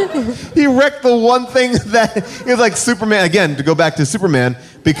 He wrecked the one thing that is like Superman. Again, to go back to Superman,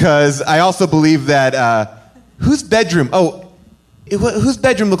 because I also believe that whose bedroom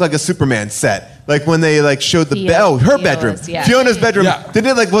looked like a Superman set? Like when they like showed the her bedroom. Yeah. Fiona's bedroom. Yeah.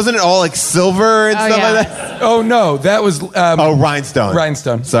 Didn't it like wasn't it all like silver and stuff like that? Oh no, that was rhinestone.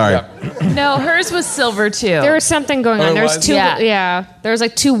 Rhinestone. Sorry. Yeah. No, hers was silver too. There was something going on. There was two there was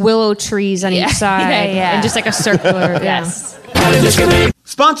like two willow trees on each side and just like a circular yes.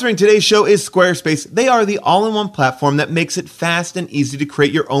 Sponsoring today's show is Squarespace. They are the all-in-one platform that makes it fast and easy to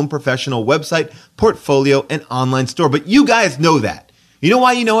create your own professional website, portfolio, and online store. But you guys know that. You know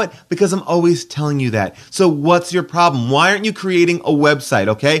why you know it? Because I'm always telling you that. So what's your problem? Why aren't you creating a website,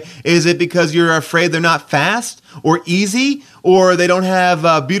 okay? Is it because you're afraid they're not fast or easy or they don't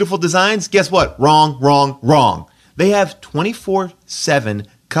have beautiful designs? Guess what? Wrong. They have 24/7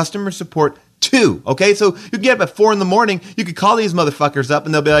 customer support too, okay? So you get up at 4 a.m, you could call these motherfuckers up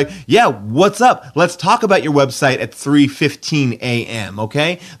and they'll be like, yeah, what's up? Let's talk about your website at 3:15 a.m.,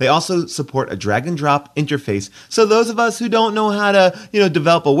 okay? They also support a drag and drop interface. So those of us who don't know how to,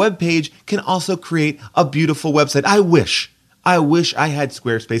 develop a web page can also create a beautiful website. I wish I had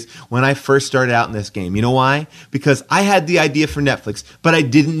Squarespace when I first started out in this game. You know why? Because I had the idea for Netflix, but I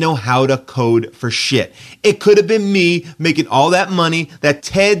didn't know how to code for shit. It could have been me making all that money, that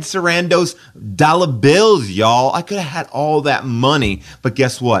Ted Sarandos dollar bills, y'all. I could have had all that money, but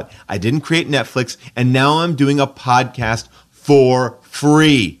guess what? I didn't create Netflix, and now I'm doing a podcast for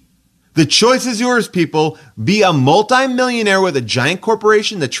free. The choice is yours, people. Be a multi-millionaire with a giant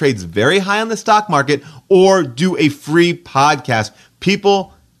corporation that trades very high on the stock market, or do a free podcast.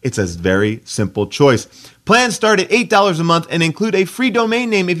 People, it's a very simple choice. Plans start at $8 a month and include a free domain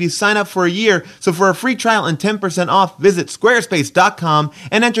name if you sign up for a year. So for a free trial and 10% off, visit squarespace.com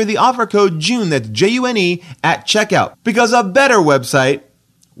and enter the offer code JUNE, that's J-U-N-E, at checkout. Because a better website,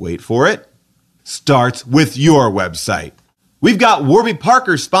 wait for it, starts with your website. We've got Warby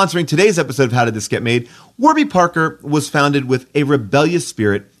Parker sponsoring today's episode of How Did This Get Made? Warby Parker was founded with a rebellious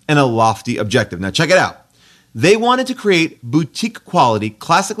spirit and a lofty objective. Now check it out. They wanted to create boutique quality,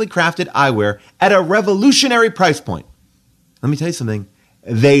 classically crafted eyewear at a revolutionary price point. Let me tell you something.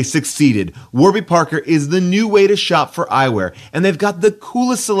 They succeeded. Warby Parker is the new way to shop for eyewear, and they've got the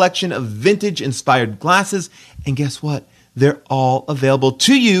coolest selection of vintage-inspired glasses, and guess what? They're all available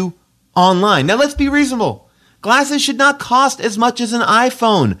to you online. Now let's be reasonable. Glasses should not cost as much as an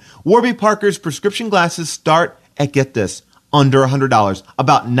iPhone. Warby Parker's prescription glasses start at, get this, under $100,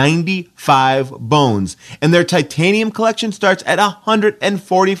 about 95 bones. And their titanium collection starts at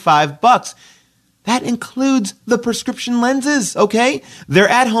 $145. That includes the prescription lenses, okay? Their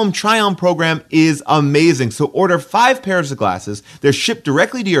at-home try-on program is amazing. So order 5 pairs of glasses. They're shipped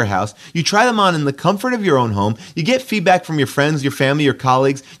directly to your house. You try them on in the comfort of your own home. You get feedback from your friends, your family, your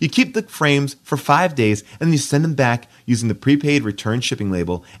colleagues. You keep the frames for 5 days, and then you send them back using the prepaid return shipping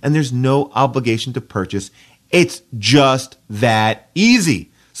label, and there's no obligation to purchase. It's just that easy.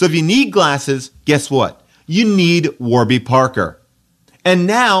 So if you need glasses, guess what? You need Warby Parker. And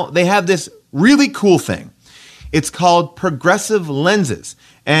now they have this really cool thing. It's called progressive lenses.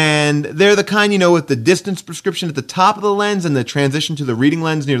 And they're the kind, with the distance prescription at the top of the lens and the transition to the reading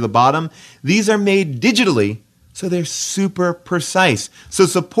lens near the bottom. These are made digitally, so they're super precise. So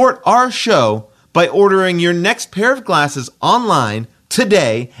support our show by ordering your next pair of glasses online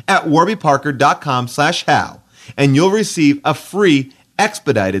today at warbyparker.com/how. And you'll receive a free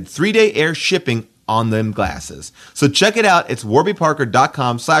expedited 3-day air shipping on them glasses. So check it out. It's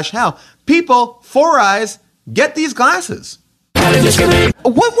warbyparker.com/how. People, 4 eyes, get these glasses.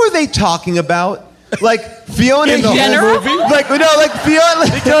 What were they talking about? Like Fiona In the whole movie? Like Fiona.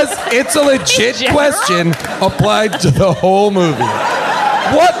 Because it's a legit question applied to the whole movie.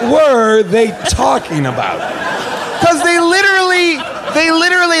 What were they talking about? Because they literally,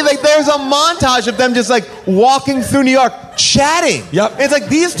 like, there's a montage of them just, like, walking through New York, chatting. Yep. It's like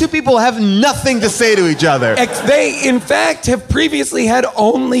these two people have nothing to say to each other. They, in fact, have previously had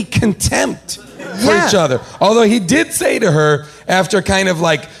only contempt for each other. Although he did say to her, after kind of,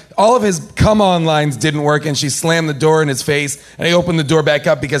 like, all of his come-on lines didn't work, and she slammed the door in his face, and he opened the door back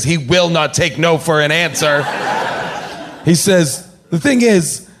up because he will not take no for an answer. He says, the thing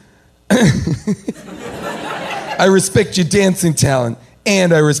is... I respect your dancing talent,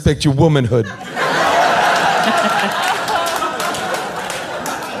 and I respect your womanhood. What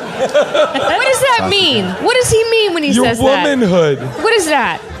does that mean? What does he mean when he says that? Your womanhood. What is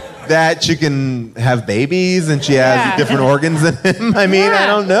that? That she can have babies and she has different organs than him. I mean, I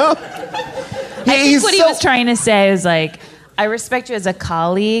don't know. I think what he was trying to say is like, I respect you as a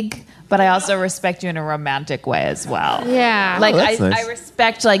colleague, but I also respect you in a romantic way as well. Yeah. Like, nice. I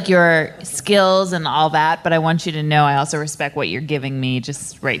respect, like, your skills and all that, but I want you to know I also respect what you're giving me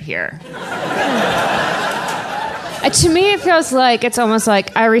just right here. To me, it feels like it's almost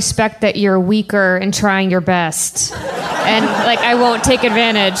like I respect that you're weaker and trying your best. And, like, I won't take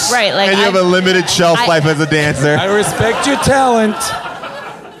advantage. Right. Like, And you have a limited shelf life as a dancer. I respect your talent.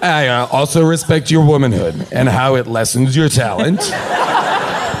 I also respect your womanhood and how it lessens your talent.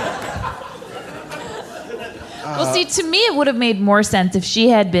 Well, see, to me, it would have made more sense if she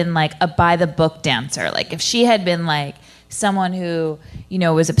had been, like, a by-the-book dancer. Like, if she had been, like, someone who,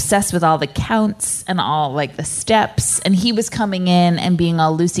 was obsessed with all the counts and all, like, the steps, and he was coming in and being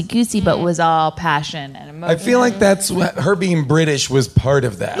all loosey-goosey, but was all passion and emotion. I feel like that's what her being British was part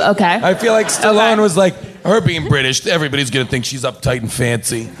of that. Okay. I feel like Stallone was like, her being British, everybody's going to think she's uptight and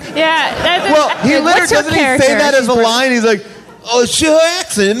fancy. Yeah. Well, he literally what's her doesn't he say character? that as She's a British. line. He's like, oh, it's her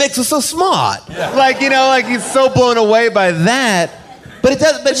accent. It makes her so smart. Yeah. Like, like he's so blown away by that. But it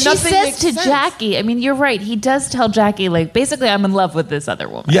does. But She nothing says makes to sense. Jackie, I mean, you're right. He does tell Jackie, like, basically, I'm in love with this other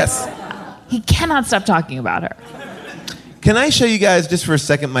woman. Yes. He cannot stop talking about her. Can I show you guys just for a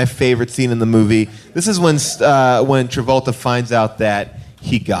second my favorite scene in the movie? This is when Travolta finds out that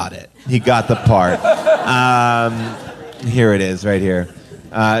he got it. He got the part. Here it is, right here.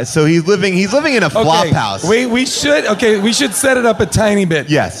 So he's living in a flop house. We should set it up a tiny bit.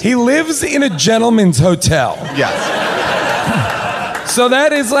 Yes. He lives in a gentleman's hotel. Yes. So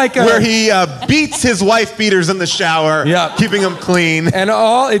that is like where he beats his wife beaters in the shower, keeping them clean. And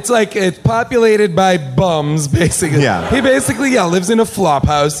it's populated by bums, basically. Yeah. He basically, lives in a flop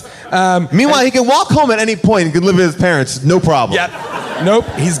house. Meanwhile, he can walk home at any point. He can live with his parents, no problem. Yep. Nope.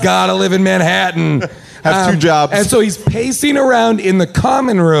 He's got to live in Manhattan. Has 2 jobs. And so he's pacing around in the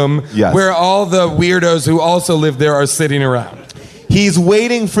common room where all the weirdos who also live there are sitting around. He's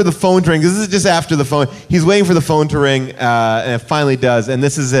waiting for the phone to ring. This is just after the phone. He's waiting for the phone to ring, and it finally does. And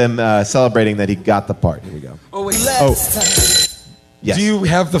this is him celebrating that he got the part. Here we go. Oh, wait. Yes. Do you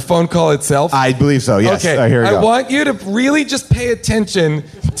have the phone call itself? I believe so, yes. Okay. Here we go. I want you to really just pay attention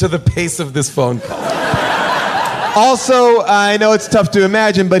to the pace of this phone call. Also, I know it's tough to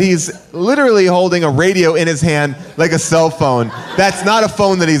imagine, but he's literally holding a radio in his hand like a cell phone. That's not a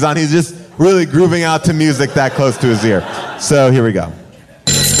phone that he's on. He's just really grooving out to music that close to his ear. So here we go.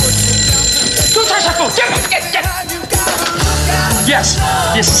 Yes,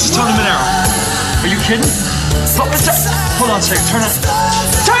 this is Tony Manero. Are you kidding? Hold on a second. Turn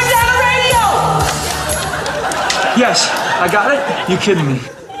down the radio! Yes, I got it. You kidding me?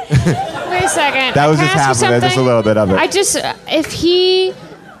 Wait a second. That was Can just I ask half you of it, just a something? little bit of it. if he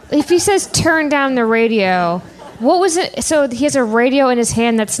if he says turn down the radio, what was it? So he has a radio in his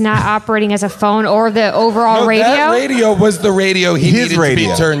hand that's not operating as a phone or the overall radio? That radio was the radio he needed to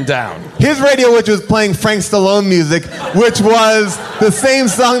be turned down. His radio, which was playing Frank Stallone music, which was the same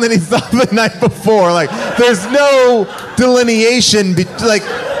song that he saw the night before. Like, there's no delineation. Frank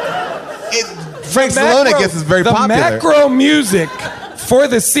Stallone, I guess, is very popular. The macro music for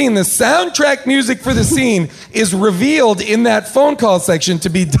the scene, the soundtrack music for the scene, is revealed in that phone call section to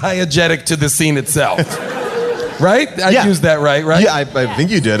be diegetic to the scene itself. Right? I used that right? Yeah, I think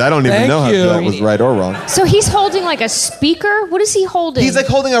you did. I don't even know if that was right or wrong. So he's holding like a speaker? What is he holding? He's like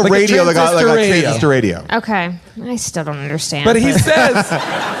holding a radio, like a transistor radio. Okay. I still don't understand. But he says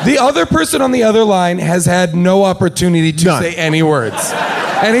the other person on the other line has had no opportunity to say any words.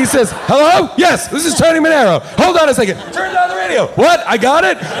 And he says, hello? Yes, this is Tony Manero. Hold on a second. Turn down the radio. What? I got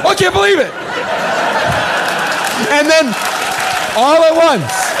it? Oh, I can't believe it. And then all at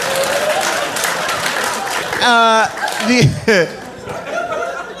once.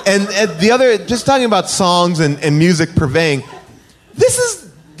 And the other, just talking about songs and music purveying, this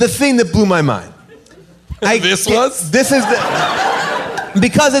is the thing that blew my mind. This is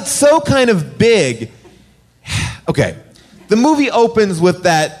because it's so kind of big. Okay, the movie opens with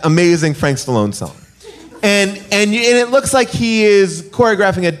that amazing Frank Stallone song, and it looks like he is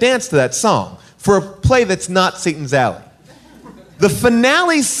choreographing a dance to that song for a play that's not Satan's Alley. The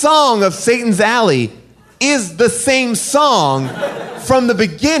finale song of Satan's Alley is the same song from the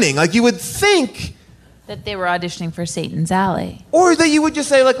beginning. Like, you would think that they were auditioning for Satan's Alley. Or that you would just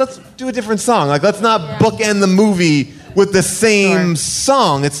say, like, let's do a different song. Like, let's not bookend the movie with the same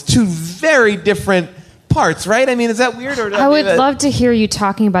song. It's two very different parts, right? I mean, is that weird? Or I would love to hear you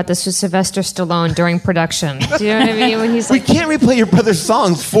talking about this with Sylvester Stallone during production. Do you know what I mean? When he's like, we can't replay your brother's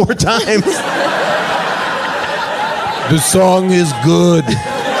songs 4 times. The song is good.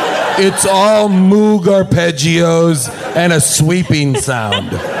 It's all moog arpeggios and a sweeping sound.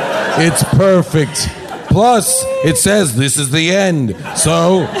 It's perfect. Plus, it says this is the end,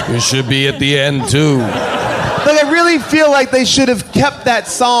 so it should be at the end too. Like, I really feel like they should have kept that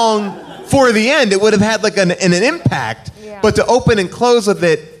song for the end. It would have had like an impact. Yeah. But to open and close with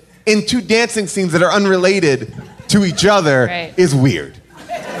it in 2 dancing scenes that are unrelated to each other is weird.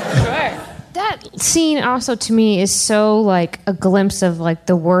 That scene also to me is so like a glimpse of like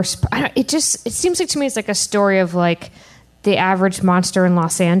the worst. It seems like to me it's like a story of like the average monster in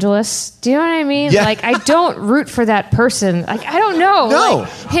Los Angeles. Do you know what I mean? Yeah. Like, I don't root for that person. Like, I don't know. No. Like,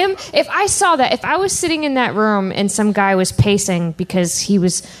 him, if I saw that, if I was sitting in that room and some guy was pacing because he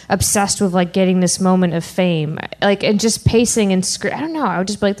was obsessed with, like, getting this moment of fame, like, and just pacing and I don't know. I would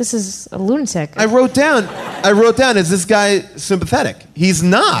just be like, this is a lunatic. I wrote down, is this guy sympathetic? He's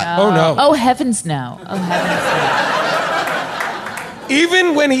not. No. Oh, no. Oh, heavens no. Oh, heavens no.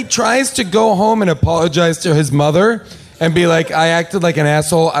 Even when he tries to go home and apologize to his mother and be like, I acted like an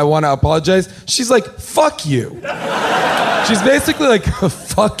asshole, I want to apologize, she's like, fuck you. She's basically like,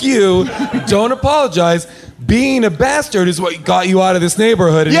 fuck you, don't apologize. Being a bastard is what got you out of this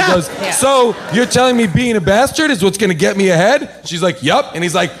neighborhood. And he goes, so you're telling me being a bastard is what's going to get me ahead? She's like, yup. And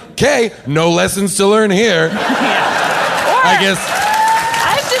he's like, okay, no lessons to learn here. I guess.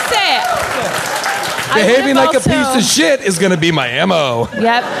 I'm just saying. Behaving like a piece of shit is going to be my MO.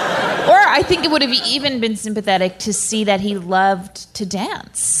 Yep. Or I think it would have even been sympathetic to see that he loved to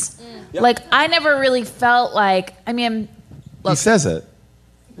dance. Yep. Like, I never really felt like, I mean, look, he says it.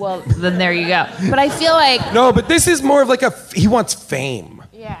 Well, then there you go. But I feel like... No, but this is more of like he wants fame.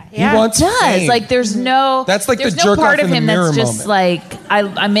 Yeah. He wants fame. Like, there's no... That's like there's the no jerk part off of in the him mirror that's just moment. like,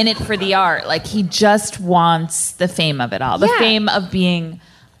 I'm in it for the art. Like, he just wants the fame of it all. The fame of being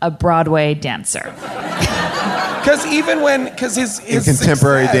a Broadway dancer. Because his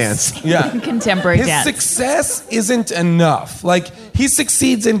contemporary success, dance. Yeah. Contemporary dance. His success isn't enough. Like, he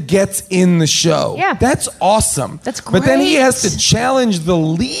succeeds and gets in the show. Yeah. That's awesome. That's But then he great. has to challenge the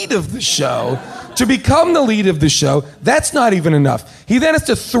lead of the show to become the lead of the show. That's not even enough. He then has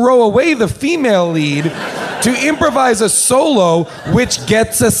to throw away the female lead to improvise a solo, which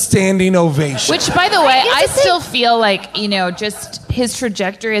gets a standing ovation. Which, by the way, I still feel like, just his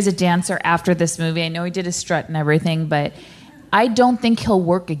trajectory as a dancer after this movie. I know he did a strut and everything, but I don't think he'll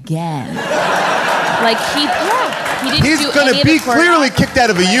work again. Like, he didn't He's do going any to of be the choreo- clearly kicked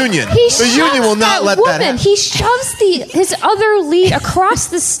out of a union. The union will not let that happen. He shoves his other lead across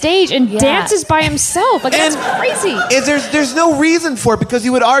the stage and dances by himself. Like, that's crazy. There's no reason for it, because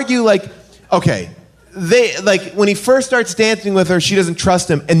you would argue, like, okay, when he first starts dancing with her, she doesn't trust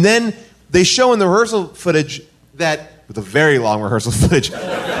him, and then they show in the rehearsal footage with a very long rehearsal footage,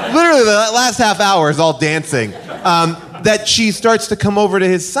 literally the last half hour is all dancing. that she starts to come over to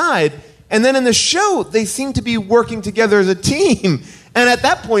his side. And then in the show, they seem to be working together as a team. And at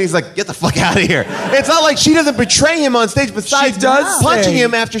that point, he's like, get the fuck out of here. It's not like she doesn't betray him on stage besides punching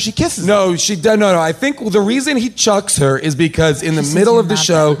him after she kisses him. No, she does. No. I think the reason he chucks her is because in the middle of the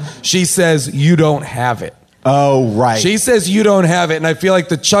show, she says, you don't have it. Oh, right. She says, you don't have it. And I feel like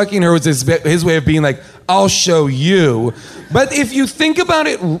the chucking her was his way of being like, I'll show you. But if you think about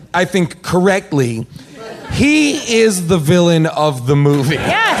it, I think correctly, he is the villain of the movie.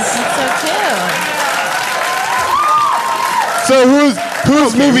 Yes, so So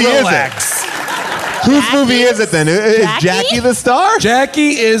whose movie relax. is it? Whose movie is it then? Is Jackie the star?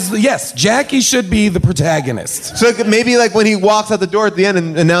 Jackie should be the protagonist. So maybe like when he walks out the door at the end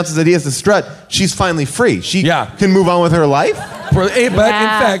and announces that he has to strut, she's finally free. She can move on with her life? But in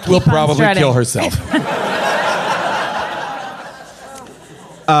fact, will probably kill herself.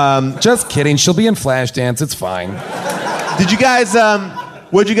 Just kidding. She'll be in Flashdance. It's fine. Did you guys,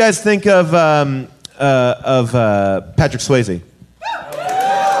 what did you guys think of Patrick Swayze?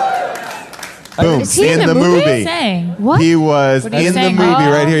 Boom. Is he in the movie? What? He was in the movie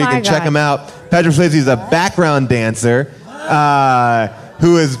right here. You can check God. him out. Patrick Swayze is a background dancer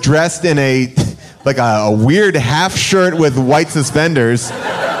who is dressed in a weird half shirt with white suspenders. He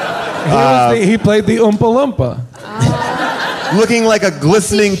played the Oompa Loompa. Looking like a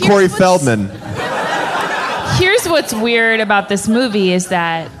glistening Corey Feldman. Here's what's weird about this movie is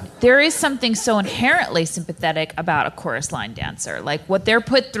that there is something so inherently sympathetic about a chorus line dancer. Like what they're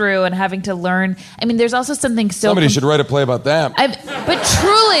put through and having to learn. I mean, there's also something so... Somebody should write a play about that. But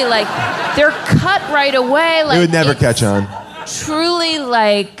truly, like, they're cut right away. Like, It would never catch on. Truly,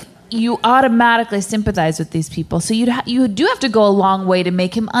 like, you automatically sympathize with these people. So you do have to go a long way to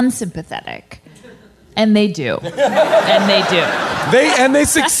make him unsympathetic. And they do. And they do. They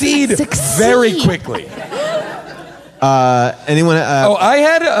succeed very quickly. Anyone?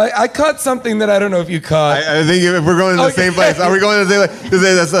 I caught something that I don't know if you caught. I think if we're going to the same place. Are we going to the same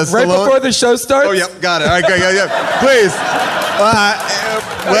place? Right before the show starts? Oh, yep, got it. All right, yeah. Please.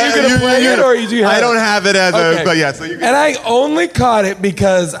 Are you going to play it, or do you have it? I don't have it as a... But yeah, so you can... And I only caught it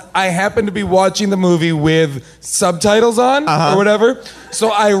because I happened to be watching the movie with subtitles on, or whatever. So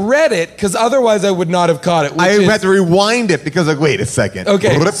I read it, because otherwise I would not have caught it. I had to rewind it, because like, wait a second.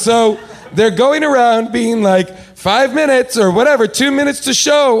 Okay, so they're going around being like, 5 minutes or whatever, 2 minutes to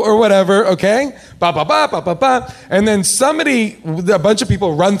show or whatever, okay? Ba ba ba ba ba ba. And then a bunch of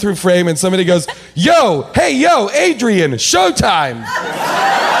people run through frame and somebody goes, yo, Adrian, showtime.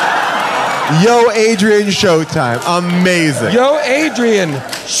 Yo, Adrian, showtime. Amazing. Yo, Adrian,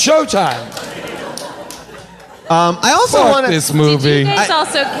 showtime. I also want to... this movie. Did you guys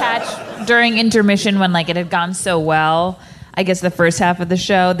also catch during intermission when like it had gone so well? I guess the first half of the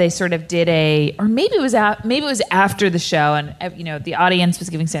show, they sort of did or maybe it was after the show, and the audience was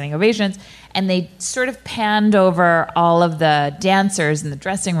giving standing ovations, and they sort of panned over all of the dancers in the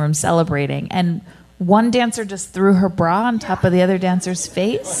dressing room celebrating, and one dancer just threw her bra on top of the other dancer's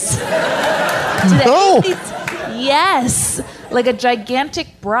face. No. Yes, like a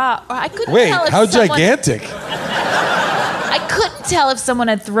gigantic bra. I couldn't Wait, tell if how someone... gigantic? I couldn't tell if someone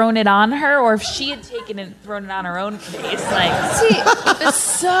had thrown it on her or if she had taken it and thrown it on her own face. Like, see, it was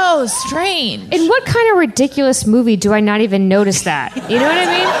so strange. In what kind of ridiculous movie do I not even notice that? You know what I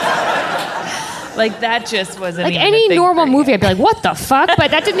mean? Like, that just wasn't Like even any a thing normal for you. movie, I'd be like, what the fuck?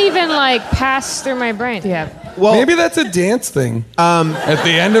 But that didn't even like pass through my brain. Yeah. Well, Maybe that's a dance thing. At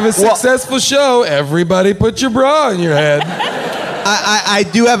the end of a successful show, everybody put your bra on your head. I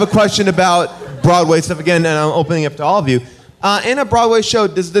do have a question about Broadway stuff again, and I'm opening up to all of you. In a Broadway show,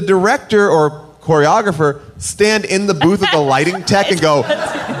 does the director or choreographer stand in the booth with the lighting tech and go,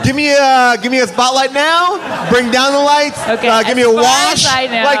 give me a spotlight now, bring down the lights, give me a wash? I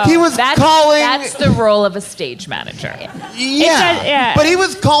know, like he was calling. That's the role of a stage manager. Yeah, but he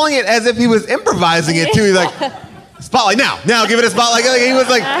was calling it as if he was improvising it too. He's like, spotlight now, give it a spotlight. Like,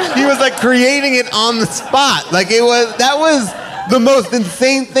 he was like creating it on the spot. Like that was the most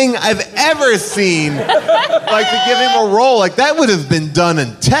insane thing I've ever seen. Like to give him a role like that would have been done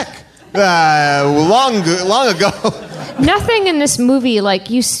in tech long ago. Nothing in this movie, like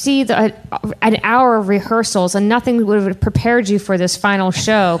you see an hour of rehearsals, and nothing would have prepared you for this final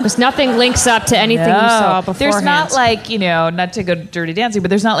show because nothing links up to anything you saw beforehand. There's not like, not to go dirty dancing, but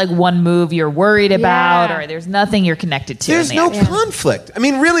there's not like one move you're worried about, or there's nothing you're connected to. There's no conflict. I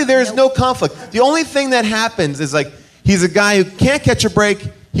mean, really, there's no conflict. The only thing that happens is like he's a guy who can't catch a break.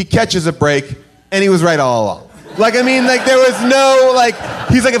 He catches a break, and he was right all along. Like, I mean, like there was no like.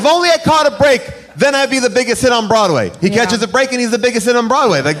 He's like, if only I caught a break, then I'd be the biggest hit on Broadway. He catches a break, and he's the biggest hit on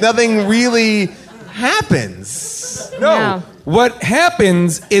Broadway. Like nothing really happens. No. What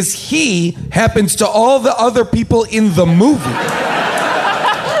happens is he happens to all the other people in the movie.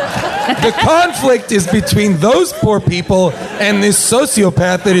 The conflict is between those poor people and this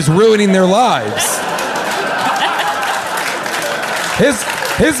sociopath that is ruining their lives.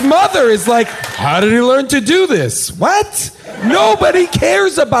 His mother is like, how did he learn to do this? What? Nobody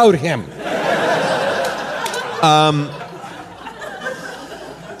cares about him.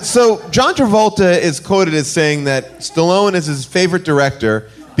 So John Travolta is quoted as saying that Stallone is his favorite director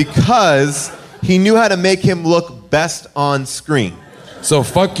because he knew how to make him look best on screen. So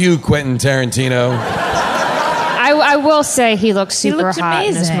fuck you, Quentin Tarantino. I will say he looks super hot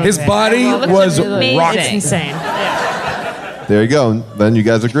in this movie. His body was rocking. It's insane. There you go. Then you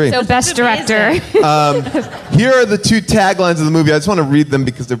guys agree. So best director. Here are the two taglines of the movie. I just want to read them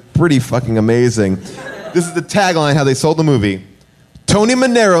because they're pretty fucking amazing. This is the tagline, how they sold the movie. Tony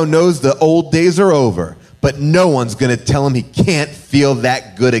Manero knows the old days are over, but no one's going to tell him he can't feel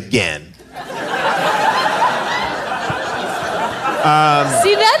that good again.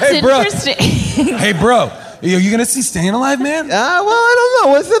 See, that's interesting. Hey, bro. Are you going to see Staying Alive, man? Well, I don't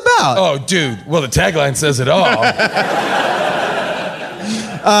know. What's it about? Oh, dude. Well, the tagline says it all.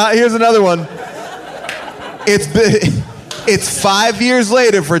 Here's another one. It's 5 years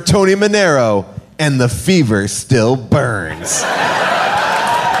later for Tony Manero, and the fever still burns.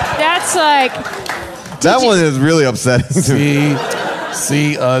 That's like... That one is really upsetting to me.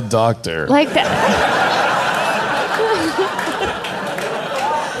 See a doctor. Like that...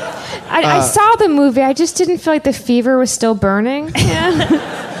 I saw the movie. I just didn't feel like the fever was still burning.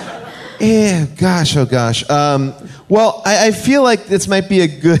 Yeah, gosh, oh gosh. Well, I feel like this might be a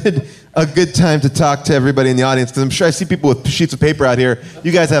good time to talk to everybody in the audience, because I'm sure I see people with sheets of paper out here.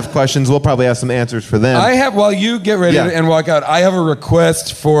 You guys have questions. We'll probably have some answers for them. While you get ready and walk out, I have a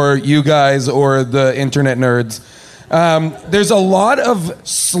request for you guys or the internet nerds. There's a lot of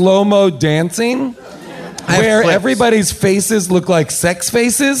slow-mo dancing where everybody's faces look like sex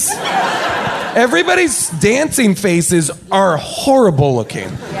faces. Everybody's dancing faces are horrible looking.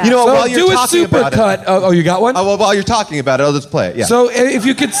 You know, so while you're do a talking super about cut. Oh, you got one? Well, while you're talking about it, I'll just play it. Yeah. So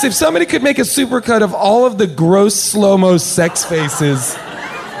if somebody could make a super cut of all of the gross slow-mo sex faces.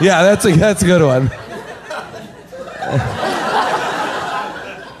 Yeah, that's a good one.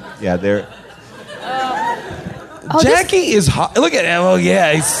 Yeah, they're... Jackie is hot. Look at him. Oh,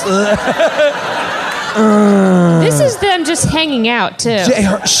 yeah. This is them just hanging out, too.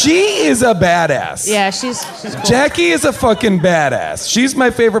 She is a badass. Yeah, she's cool. Jackie is a fucking badass. She's my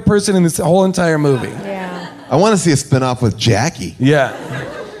favorite person in this whole entire movie. Yeah. I want to see a spin-off with Jackie. Yeah.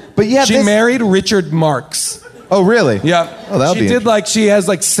 But yeah, she married Richard Marx. Oh, really? Yeah. Oh, that'll be she has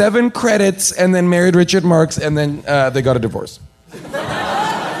 7 credits and then married Richard Marx, and then they got a divorce.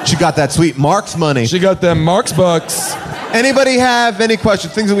 She got that sweet Marx money. She got them Marx bucks. Anybody have any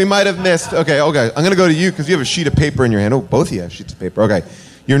questions? Things that we might have missed? Okay. I'm going to go to you because you have a sheet of paper in your hand. Oh, both of you have sheets of paper. Okay.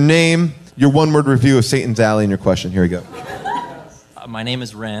 Your name, your one-word review of Satan's Alley, and your question. Here we go. My name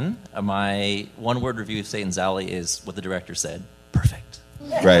is Ren. My one-word review of Satan's Alley is what the director said. Perfect.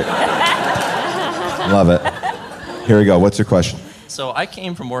 Right. Love it. Here we go. What's your question? So I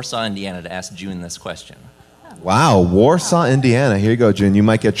came from Warsaw, Indiana to ask June this question. Wow. Warsaw, Indiana. Here you go, June. You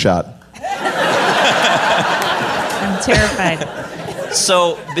might get shot. I'm terrified.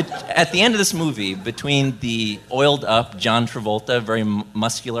 So at the end of this movie, between the oiled-up John Travolta, very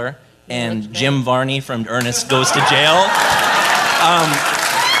muscular, and Jim Varney from Ernest Goes to Jail...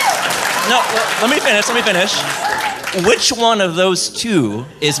 let me finish. Which one of those two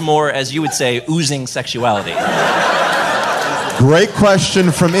is more, as you would say, oozing sexuality? Great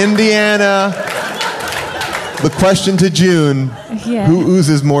question from Indiana. The question to June. Yeah. Who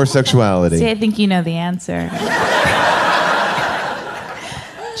oozes more sexuality? See, I think you know the answer.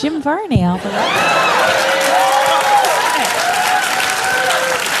 Jim Varney, all the way.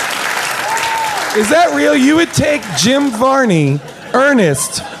 Is that real? You would take Jim Varney,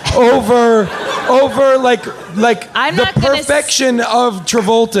 Ernest, over I'm the not gonna perfection of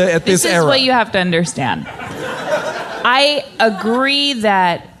Travolta at this era. This is what you have to understand. I agree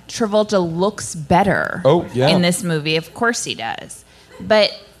that Travolta looks better in this movie. Of course he does.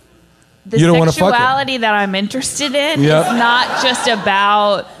 But the sexuality that I'm interested in is not just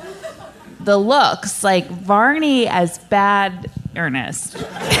about the looks. Like Varney as bad Ernest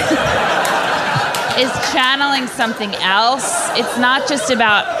is channeling something else. It's not just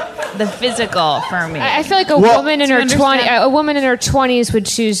about the physical for me. I feel like a woman in her 20s would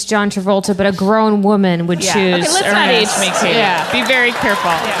choose John Travolta, but a grown woman would choose Okay, let's Ernest. not age me, Katie. Yeah. Be very careful.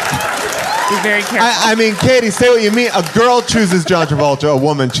 Yeah. Be very careful. I mean, Katie, say what you mean. A girl chooses John Travolta, a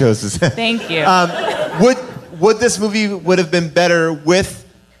woman chooses him. Thank you. Would this movie would have been better with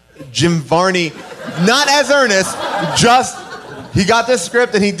Jim Varney, not as Ernest, just he got this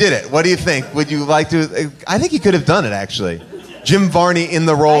script and he did it. What do you think? Would you like to? I think he could have done it actually. Jim Varney in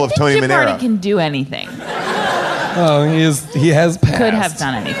the role of Tony Manero. Jim Varney can do anything. Oh, he has passed. Could have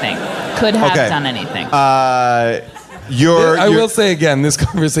done anything. Could have done anything. I will say again, this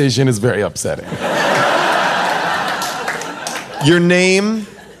conversation is very upsetting. Your name,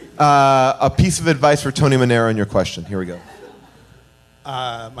 a piece of advice for Tony Manero, and your question. Here we go.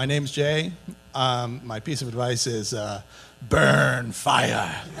 My name's Jay. My piece of advice is burn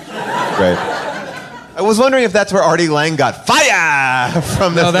fire. Great. I was wondering if that's where Artie Lang got fire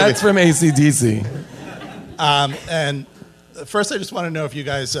from this No, that's from AC/DC. And first, I just want to know if you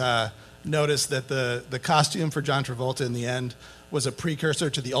guys noticed that the costume for John Travolta in the end was a precursor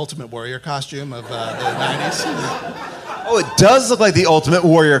to the Ultimate Warrior costume of the 90s. Oh, it does look like the Ultimate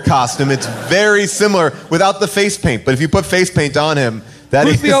Warrior costume. It's very similar without the face paint. But if you put face paint on him, that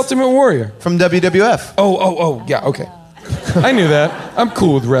Who's is the Ultimate Warrior? From WWF. Oh, yeah, okay. I knew that. I'm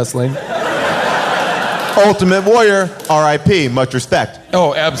cool with wrestling. Ultimate Warrior, R.I.P., much respect.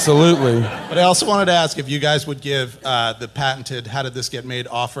 Oh, absolutely. But I also wanted to ask if you guys would give the patented How Did This Get Made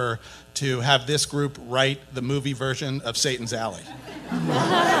offer to have this group write the movie version of Satan's Alley.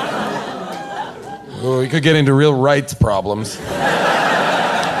 Oh, we could get into real rights problems. We'd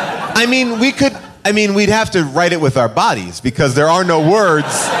have to write it with our bodies because there are no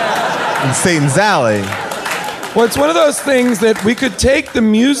words in Satan's Alley. Well, it's one of those things that we could take the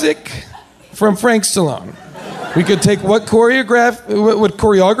music from Frank Stallone. We could take what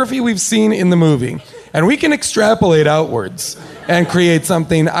choreography we've seen in the movie, and we can extrapolate outwards and create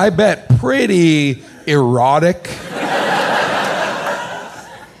something, I bet, pretty erotic,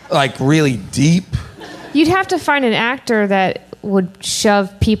 like really deep. You'd have to find an actor that would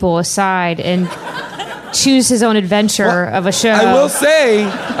shove people aside and choose his own adventure of a show. I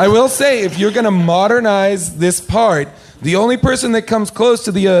will say, if you're going to modernize this part, the only person that comes close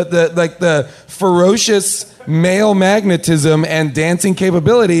to the ferocious male magnetism and dancing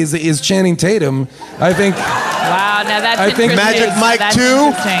capabilities is Channing Tatum. I think. Wow, now that's interesting.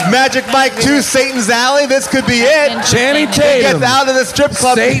 Magic Mike 2, Satan's Alley. This could be it. Channing Tatum gets out of the strip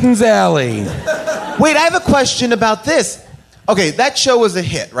club. Satan's Alley. Wait, I have a question about this. Okay, that show was a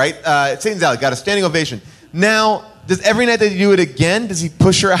hit, right? Satan's Alley got a standing ovation. Now, does every night they do it again, does he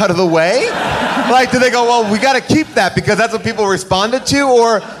push her out of the way? Like, do they go, well, we got to keep that because that's what people responded to?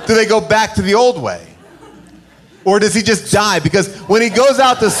 Or do they go back to the old way? Or does he just die? Because when he goes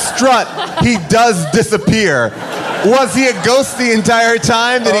out to strut, he does disappear. Was he a ghost the entire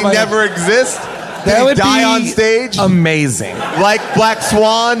time? Did he never exist? Did he die on stage? Amazing. Like Black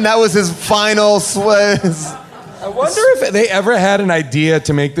Swan, that was his final swizz. I wonder if they ever had an idea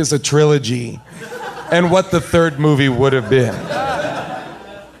to make this a trilogy and what the third movie would have been.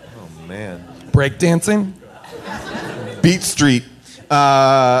 Oh, man. Breakdancing? Beat Street.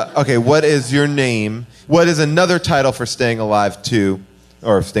 Okay, what is your name? What is another title for Staying Alive 2?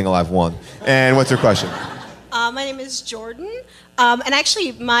 Or Staying Alive 1? And what's your question? My name is Jordan. And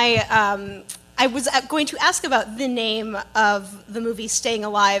actually, I was going to ask about the name of the movie Staying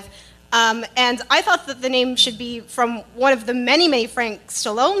Alive. And I thought that the name should be from one of the many, many Frank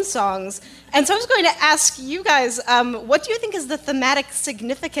Stallone songs. And so I was going to ask you guys, what do you think is the thematic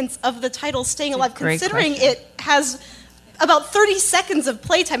significance of the title Staying Alive, considering it has about 30 seconds of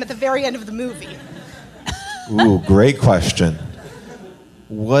playtime at the very end of the movie? Ooh, great question.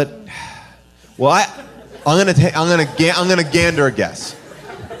 What? Well, I'm gonna gander a guess.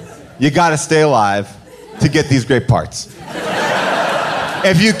 You gotta stay alive to get these great parts.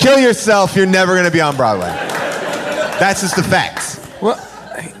 If you kill yourself, you're never going to be on Broadway. That's just the facts. Well,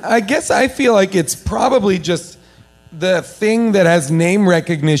 I guess I feel like it's probably just the thing that has name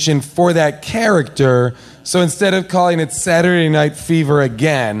recognition for that character. So instead of calling it Saturday Night Fever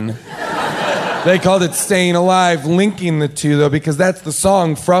again, they called it Staying Alive, linking the two, though, because that's the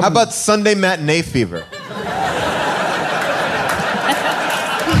song from... How about Sunday Matinee Fever?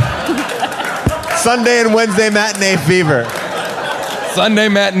 Sunday and Wednesday Matinee Fever. Sunday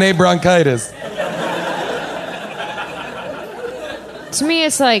Matinee Bronchitis. To me,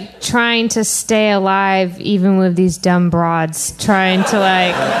 it's like trying to stay alive even with these dumb broads, trying to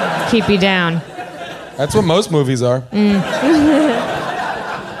like keep you down. That's what most movies are.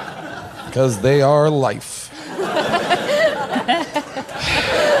 Because they are life.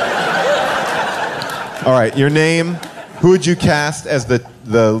 All right, your name. Who would you cast as the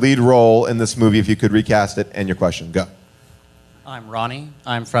lead role in this movie if you could recast it? And your question. Go. I'm Ronnie.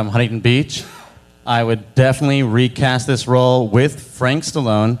 I'm from Huntington Beach. I would definitely recast this role with Frank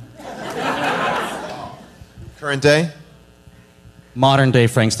Stallone. Current day? Modern day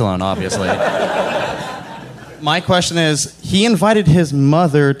Frank Stallone, obviously. My question is, he invited his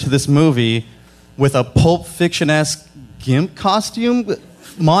mother to this movie with a Pulp Fiction-esque gimp costume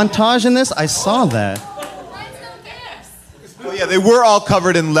montage in this? I saw that. Well, yeah, they were all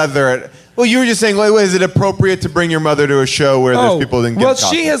covered in leather. Well, you were just saying, like, is it appropriate to bring your mother to a show where there's people in gimp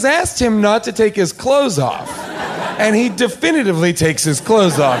costumes? Well, she has asked him not to take his clothes off. And he definitively takes his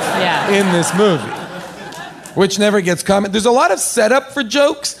clothes off in this movie. Which never gets comment. There's a lot of setup for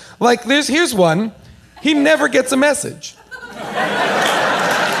jokes. Like, here's one. He never gets a message.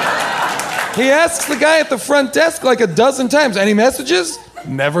 He asks the guy at the front desk like a dozen times. Any messages?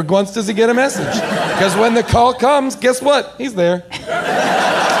 Never once does he get a message. Because when the call comes, guess what? He's there.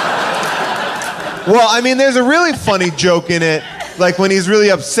 Well, I mean, there's a really funny joke in it. Like, when he's really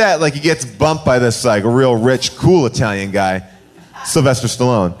upset, like, he gets bumped by this, like, real rich, cool Italian guy, Sylvester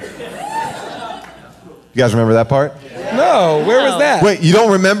Stallone. You guys remember that part? No, where was that? Wait, you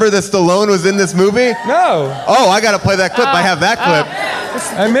don't remember that Stallone was in this movie? No. Oh, I gotta play that clip. I have that clip.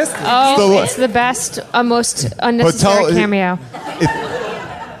 I missed it. Oh, it's the best, most unnecessary cameo.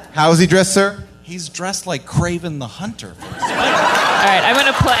 How is he dressed, sir? He's dressed like Kraven the Hunter. All right, I'm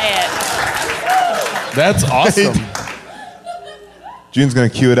gonna play it. That's awesome. June's gonna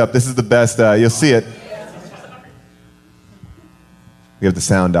cue it up. This is the best. You'll see it. We have the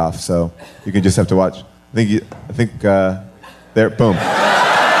sound off, so you can just have to watch. I think there, boom.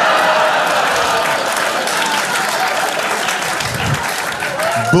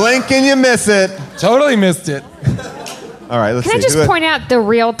 Blink and you miss it. Totally missed it. All right, let's see. Can I just point out the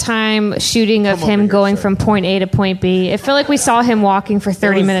real-time shooting of him going from point A to point B? I feel like we saw him walking for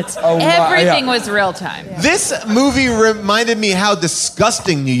 30 minutes. Everything was real time. This movie reminded me how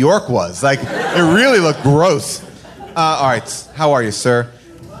disgusting New York was. Like, it really looked gross. All right, how are you, sir?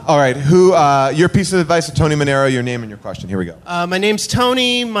 All right, your piece of advice to Tony Manero, your name and your question. Here we go. My name's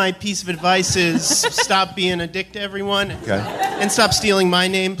Tony. My piece of advice is stop being a dick to everyone. Okay. And stop stealing my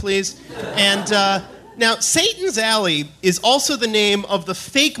name, please. And now, Satan's Alley is also the name of the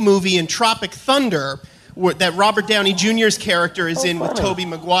fake movie in Tropic Thunder that Robert Downey Jr.'s character is in with Tobey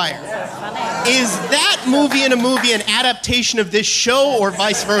Maguire. Is that movie in a movie an adaptation of this show or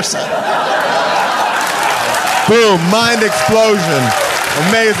vice versa? Boom, mind explosion.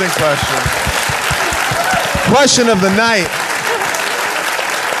 Amazing question. Question of the night.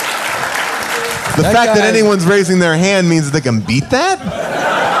 The fact that anyone's raising their hand means they can beat that?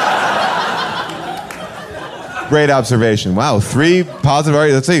 Great observation. Wow, 3 positive. All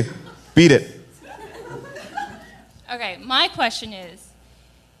right, let's see. Beat it. Okay, my question is,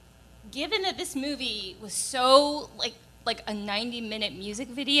 given that this movie was so like a 90-minute music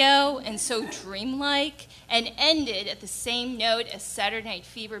video and so dreamlike and ended at the same note as Saturday Night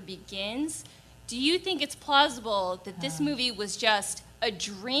Fever begins, do you think it's plausible that this movie was just a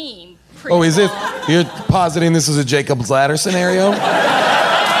dream prequel? Oh, is it? You're positing this is a Jacob's Ladder scenario?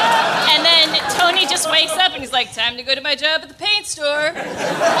 And then Tony just wakes up and he's like, time to go to my job at the paint store.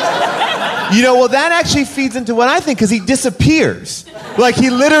 You know, well, that actually feeds into what I think, because he disappears. Like, he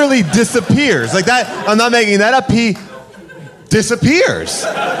literally disappears. Like that, I'm not making that up. He disappears.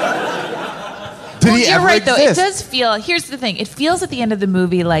 Did he You're ever right, though. exist? It does feel. Here's the thing. It feels at the end of the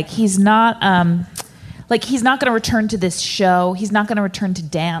movie like he's not going to return to this show. He's not going to return to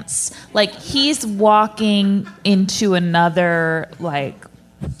dance. Like, he's walking into another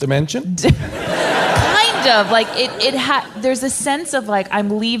dimension. Kind of like there's a sense of like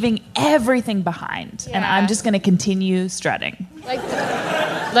I'm leaving everything behind and I'm just going to continue strutting.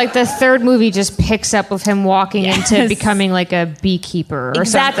 Like the third movie just picks up with him walking into becoming like a beekeeper or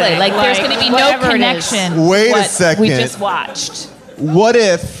exactly. something. Like there's going to be no connection. Wait a second. We just watched. What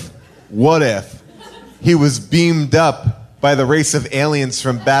if he was beamed up by the race of aliens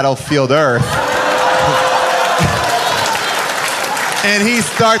from Battlefield Earth? And he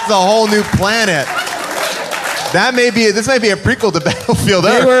starts a whole new planet. This might be a prequel to Battlefield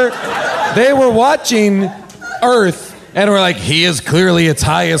Earth. They were watching Earth and were like, he is clearly its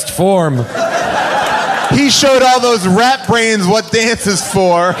highest form. He showed all those rat brains what dance is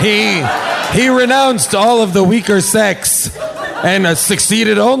for. He renounced all of the weaker sex and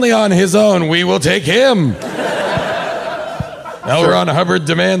succeeded only on his own. We will take him. L. Ron Hubbard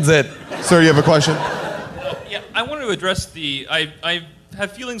demands it. Sir, you have a question? Yeah, I want to address I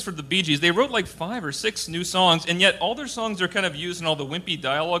have feelings for the Bee Gees. They wrote like 5 or 6 new songs, and yet all their songs are kind of used in all the wimpy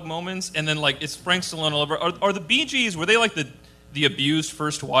dialogue moments, and then like it's Frank Stallone all over. Are the Bee Gees, were they like the abused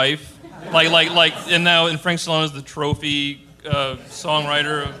first wife? Like, and now Frank Stallone is the trophy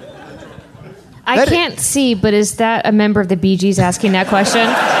songwriter. I can't see, but is that a member of the Bee Gees asking that question?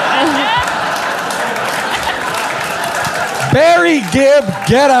 Barry Gibb,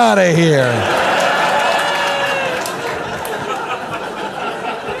 get out of here.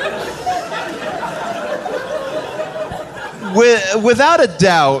 Without a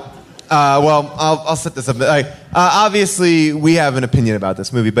doubt, I'll set this up. Obviously, we have an opinion about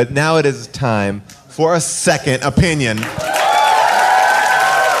this movie, but now it is time for a second opinion.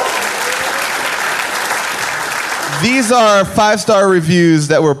 These are 5-star reviews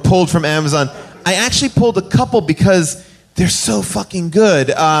that were pulled from Amazon. I actually pulled a couple because they're so fucking good.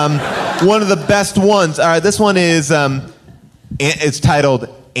 One of the best ones. All right, this one is, it's titled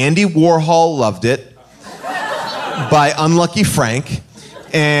Andy Warhol Loved It by Unlucky Frank.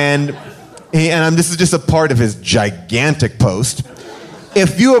 And this is just a part of his gigantic post.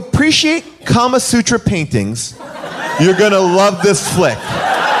 If you appreciate Kama Sutra paintings, you're gonna love this flick.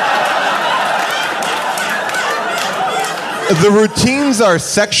 The routines are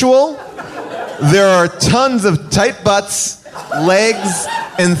sexual. There are tons of tight butts, legs,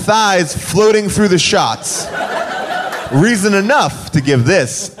 and thighs floating through the shots. Reason enough to give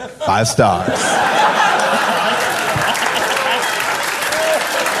this 5 stars.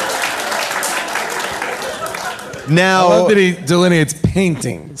 Now, I love that he delineates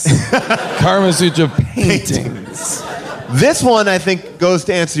paintings. Kama Sutra paintings. This one, I think, goes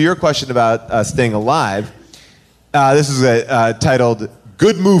to answer your question about staying alive. This is titled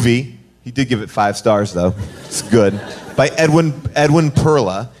Good Movie. He did give it 5 stars, though. It's good. By Edwin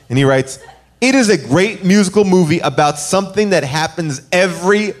Perla. And he writes, it is a great musical movie about something that happens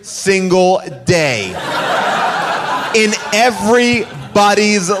every single day. In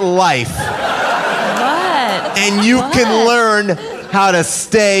everybody's life. What? And you can learn how to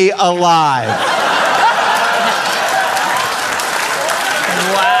stay alive.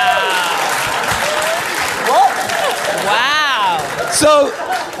 Wow. So,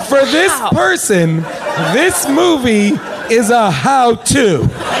 for this person, this movie is a how-to.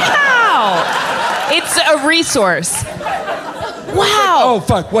 How? It's a resource. Wow. Oh,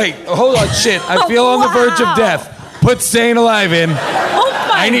 fuck, wait. Hold on, shit. I feel on the verge of death. Put Staying Alive in. Oh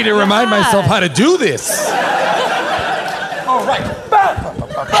my I need to remind God. myself how to do this. All right.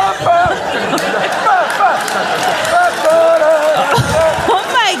 Oh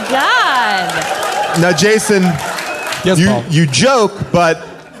my God. Now, Jason, yes, you joke, but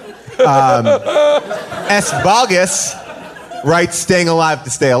S. Bogus writes Staying Alive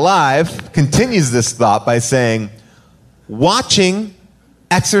to Stay Alive, continues this thought by saying, watching,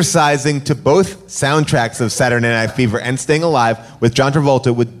 exercising to both soundtracks of Saturday Night Fever and Staying Alive with John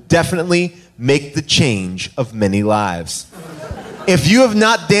Travolta would definitely make the change of many lives. If you have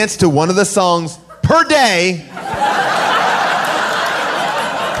not danced to one of the songs per day,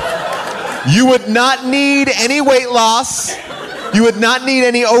 you would not need any weight loss. You would not need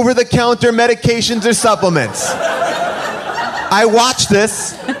any over-the-counter medications or supplements. I watched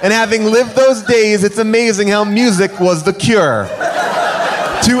this, and having lived those days, it's amazing how music was the cure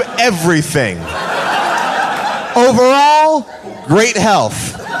to everything. Overall, great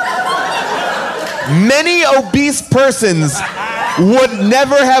health. Many obese persons would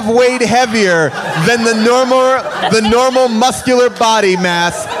never have weighed heavier than the normal muscular body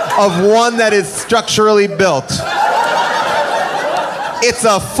mass of one that is structurally built. It's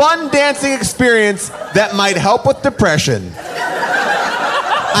a fun dancing experience that might help with depression.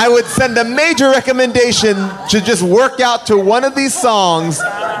 I would send a major recommendation to just work out to one of these songs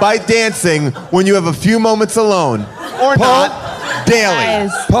by dancing when you have a few moments alone. Or Paul? not, daily.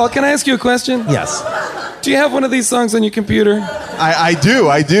 Paul, can I ask you a question? Yes. Do you have one of these songs on your computer? I do.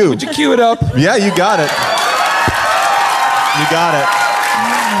 Would you cue it up? Yeah, you got it. You got it.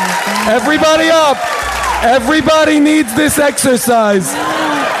 Everybody up! Everybody needs this exercise.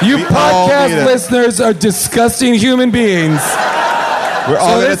 You podcast listeners are disgusting human beings. We're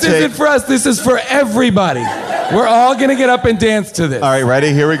all so this isn't for us, this is for everybody. We're all gonna get up and dance to this. All right,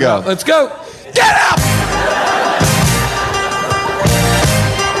 ready? Here we go. Let's go. Get up!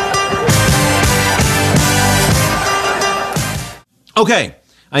 Okay,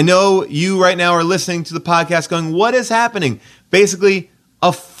 I know you right now are listening to the podcast going, what is happening? Basically,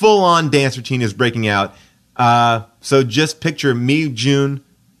 a full-on dance routine is breaking out. So just picture me, June,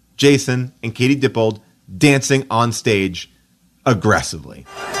 Jason, and Katie Dippold dancing on stage aggressively.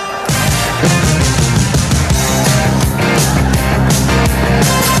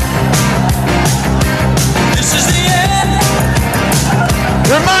 This is the end.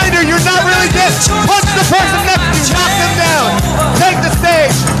 Reminder, you're not really dancing. Punch the person next to you. Knock them down. Take the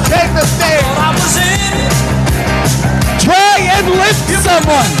stage. Take the stage. I was in. Drag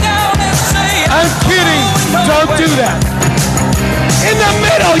one. I'm kidding. Don't do that. In the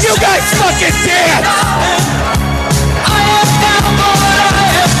middle, you guys fucking dance.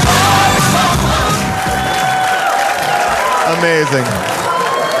 Amazing.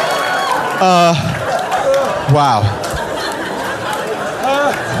 Wow.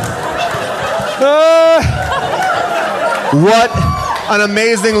 What an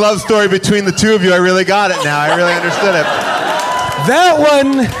amazing love story between the two of you. I really got it now. I really understood it. That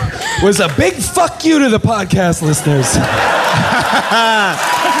one was a big fuck you to the podcast listeners.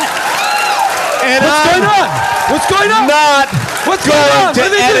 And What's going on? What's going on? What's going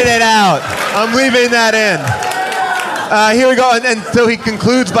to edit it out. I'm leaving that in. Here we go. And so he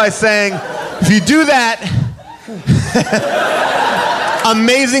concludes by saying, if you do that,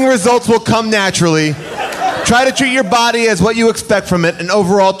 amazing results will come naturally. Try to treat your body as what you expect from it, and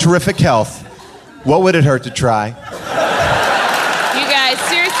overall terrific health. What would it hurt to try? You guys,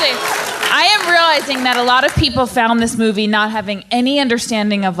 seriously, I am realizing that a lot of people found this movie not having any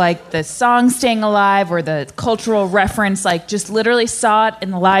understanding of like the song Staying Alive or the cultural reference, like just literally saw it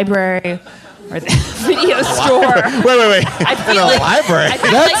in the library or the video store. Wait. I feel In a like, library? I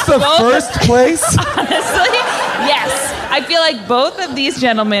feel That's like the both- first place? Honestly, yes. I feel like both of these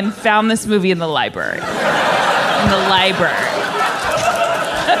gentlemen found this movie in the library. In the library.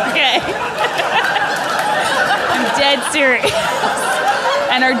 Okay. I'm dead serious.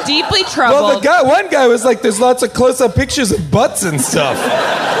 And are deeply troubled. Well, one guy was like, there's lots of close-up pictures of butts and stuff.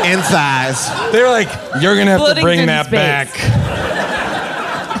 And thighs. They were like, you're going to have to bring Bloodington's that space.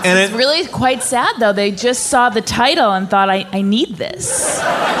 back. And It's really quite sad, though. They just saw the title and thought, I need this.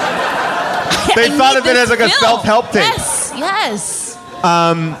 They I thought need of it this as like a film. self-help tape. Yes.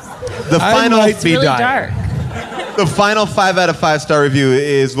 The final It's really dark. The final 5 out of 5 star review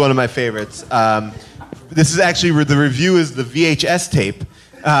is one of my favorites. This is actually, the review is the VHS tape,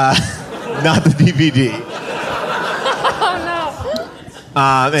 not the DVD.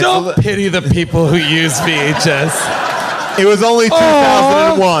 Don't pity the people who use VHS. It was only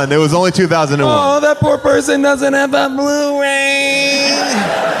 2001. It was only 2001. Oh, that poor person doesn't have a Blu-ray.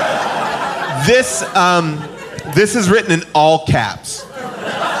 This is written in all caps.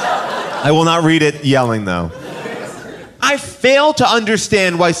 I will not read it yelling, though. I fail to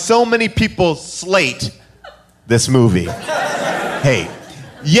understand why so many people slate this movie. Hey,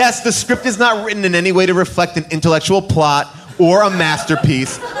 yes, the script is not written in any way to reflect an intellectual plot or a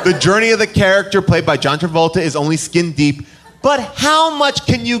masterpiece. The journey of the character played by John Travolta is only skin deep. But how much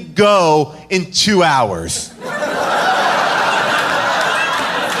can you go in 2 hours?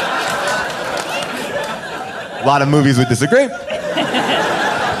 A lot of movies would disagree.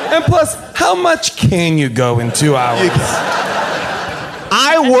 And plus, how much can you go in 2 hours?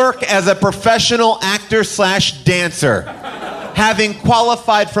 I work as a professional actor/dancer, having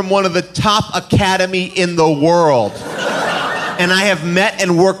qualified from one of the top academy in the world. And I have met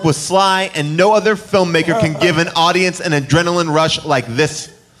and worked with Sly, and no other filmmaker can give an audience an adrenaline rush like this.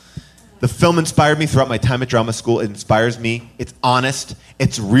 The film inspired me throughout my time at drama school. It inspires me. It's honest.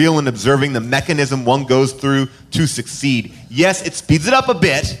 It's real in observing the mechanism one goes through to succeed. Yes, it speeds it up a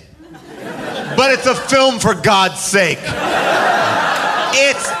bit, but it's a film for God's sake.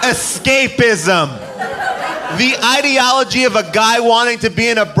 It's escapism. The ideology of a guy wanting to be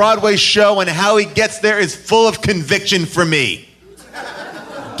in a Broadway show and how he gets there is full of conviction for me.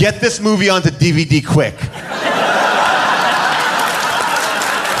 Get this movie onto DVD quick.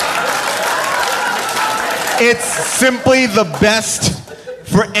 It's simply the best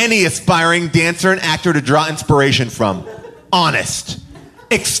for any aspiring dancer and actor to draw inspiration from. Honest.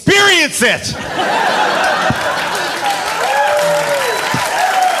 Experience it!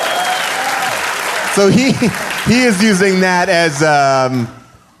 So he is using that as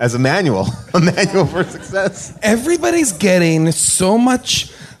a manual for success. Everybody's getting so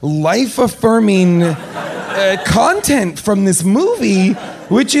much life-affirming content from this movie,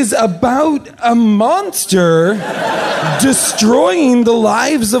 which is about a monster destroying the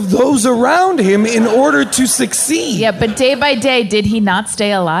lives of those around him in order to succeed. Yeah, but day by day, did he not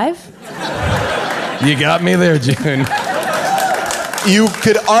stay alive? You got me there, June. You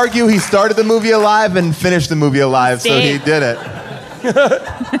could argue he started the movie alive and finished the movie alive, so he did it.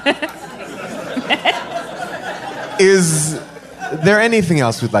 Is there anything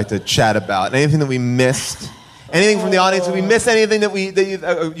else we'd like to chat about? Anything that we missed? Anything from the audience? Did we miss anything that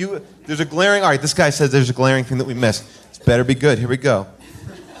there's a glaring, all right, this guy says there's a glaring thing that we missed. It's better be good. Here we go.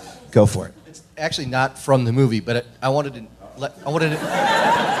 Go for it. It's actually not from the movie, but I wanted to.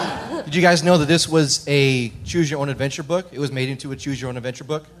 Did you guys know that this was a choose your own adventure book? It was made into a choose your own adventure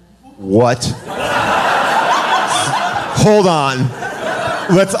book. What? Hold on.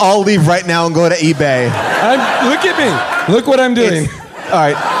 Let's all leave right now and go to eBay. Look at me. Look what I'm doing. All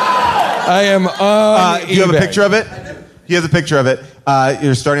right. I am on Do you have a eBay. picture of it? He has a picture of it.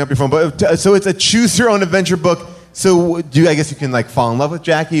 You're starting up your phone. But so it's a choose your own adventure book. So I guess you can like fall in love with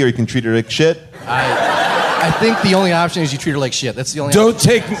Jackie, or you can treat her like shit. I think the only option is you treat her like shit. That's the only Don't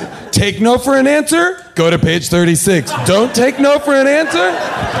option. take no for an answer. Go to page 36. Don't take no for an answer.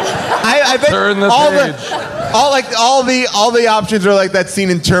 I bet Turn the page. all the options are like that scene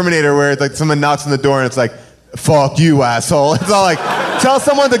in Terminator where it's like someone knocks on the door and it's like, fuck you, asshole. It's all like, tell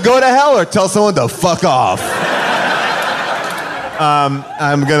someone to go to hell or tell someone to fuck off.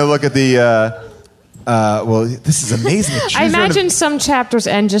 I'm gonna look at the. Well, this is amazing. I imagine some chapters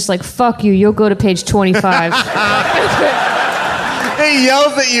end just like, fuck you, you'll go to page 25. He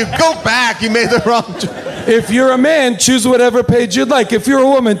yells at you, go back, you made the wrong choice. If you're a man, choose whatever page you'd like. If you're a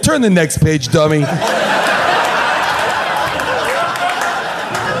woman, turn the next page, dummy.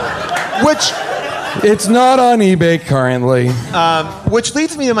 Which, it's not on eBay currently. Which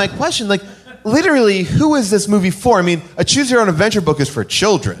leads me to my question, like, literally, who is this movie for? I mean, a choose your own adventure book is for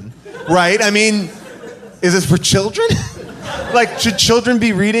children, right? I mean, is this for children? Like, should children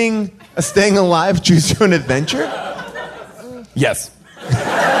be reading a Staying Alive, Choose Your Own Adventure? Yes.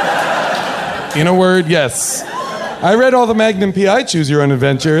 In a word, yes. I read all the Magnum P.I. Choose Your Own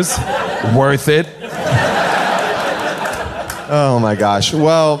Adventures. Worth it. Oh my gosh.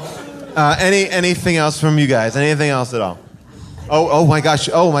 Well, anything else from you guys? Anything else at all? Oh my gosh.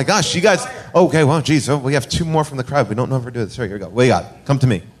 You guys. Okay. Well, geez. Oh, we have two more from the crowd. We don't know if we're doing this. Here we go. What do you got? Come to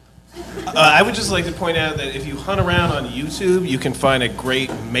me. I would just like to point out that if you hunt around on YouTube, you can find a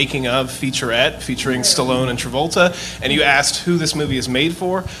great making of featurette featuring Stallone and Travolta. And you asked who this movie is made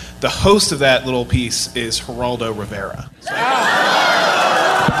for. The host of that little piece is Geraldo Rivera.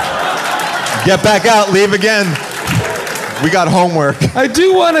 Get back out. Leave again. We got homework. I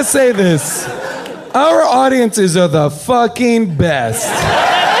do want to say this. Our audiences are the fucking best.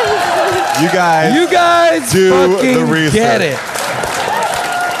 You guys do fucking the research. Get it.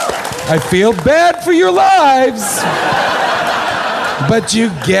 I feel bad for your lives, but you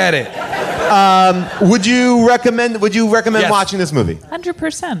get it. Would you recommend Yes. watching this movie?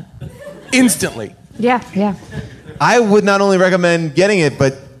 100%. Instantly. Yeah. I would not only recommend getting it,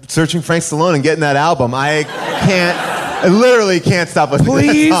 but searching Frank Stallone and getting that album. I literally can't stop listening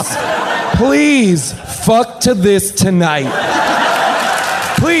to that song. Please, fuck to this tonight.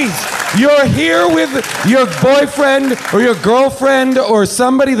 Please, you're here with your boyfriend or your girlfriend or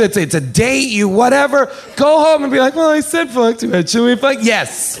somebody it's a date, you whatever. Go home and be like, well, I said fuck to it. Should we fuck?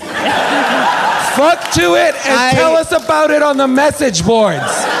 Yes. Fuck to it and tell us about it on the message boards.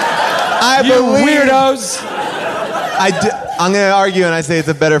 You weirdos. I'm going to argue and I say it's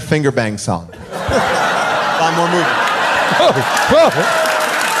a better finger bang song. A lot more moving.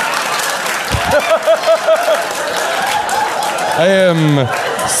 I am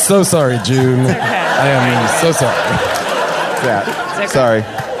so sorry, June. I am so sorry. Yeah. Sorry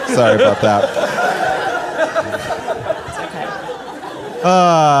about that.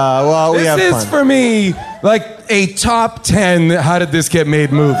 Well, we have fun. This is for me like a top 10 how did this get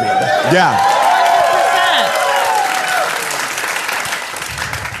made movie. Yeah.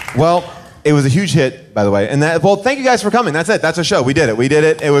 Well, it was a huge hit, by the way. And thank you guys for coming. That's it. That's our show. We did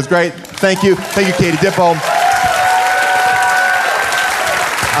it. It was great. Thank you, Katie Dippold.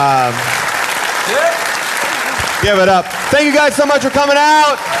 Give it up. Thank you guys so much for coming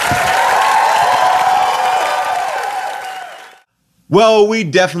out. Well, we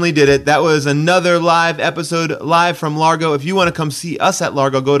definitely did it. That was another live episode, live from Largo. If you want to come see us at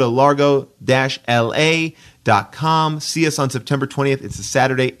Largo, go to largo-la.com. See us on September 20th. It's a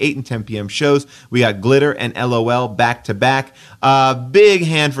Saturday, 8 and 10 p.m. shows. We got Glitter and LOL back to back. Big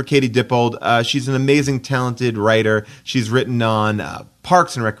hand for Katie Dippold. She's an amazing, talented writer. She's written on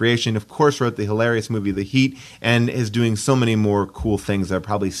Parks and Recreation, of course, wrote the hilarious movie The Heat, and is doing so many more cool things that are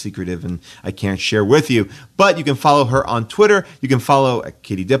probably secretive and I can't share with you. But you can follow her on Twitter. You can follow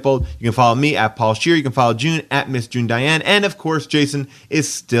Katie Dippold. You can follow me at Paul Scheer. You can follow June at Miss June Diane. And of course, Jason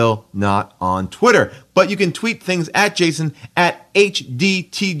is still not on Twitter. But you can tweet things at Jason at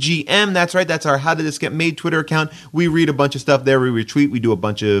HDTGM. That's right. That's our How Did This Get Made Twitter account. We read a bunch of stuff there. We retweet. We do a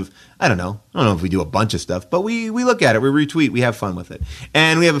bunch of, I don't know if we do a bunch of stuff, but we look at it. We retweet. We have fun with it.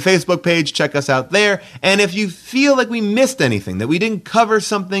 And we have a Facebook page. Check us out there. And if you feel like we missed anything, that we didn't cover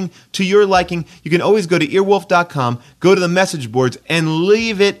something to your liking, you can always go to earwolf.com, go to the message boards, and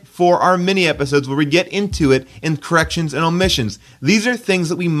leave it for our mini episodes where we get into it in corrections and omissions. These are things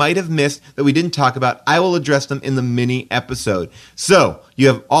that we might have missed that we didn't talk about. I will address them in the mini episode. So you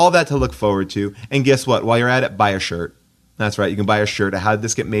have all that to look forward to. And guess what? While you're at it, buy a shirt. That's right. You can buy a shirt, a How Did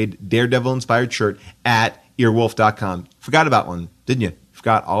This Get Made Daredevil-inspired shirt at earwolf.com. Forgot about one, didn't you?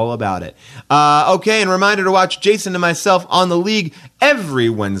 Forgot all about it. Okay, and reminder to watch Jason and myself on The League every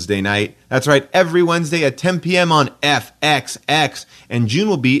Wednesday night. That's right, every Wednesday at 10 p.m. on FXX. And June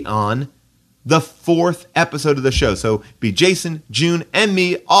will be on the 4th episode of the show. So be Jason, June, and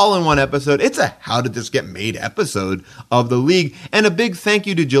me all in one episode. It's a How Did This Get Made episode of The League. And a big thank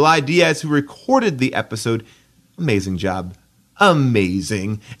you to July Diaz, who recorded the episode. Amazing job.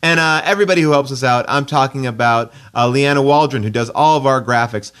 Amazing. And everybody who helps us out. I'm talking about Leanna Waldron, who does all of our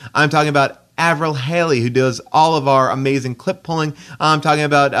graphics. I'm talking about Avril Haley, who does all of our amazing clip pulling. I'm talking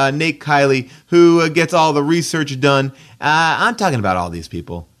about Nate Kiley, who gets all the research done. I'm talking about all these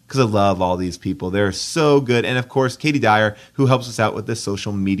people because I love all these people. They're so good. And, of course, Katie Dyer, who helps us out with the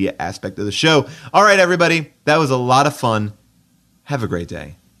social media aspect of the show. All right, everybody. That was a lot of fun. Have a great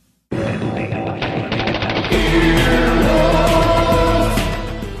day.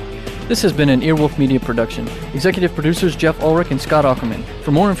 This has been an Earwolf Media production. Executive producers Jeff Ulrich and Scott Aukerman.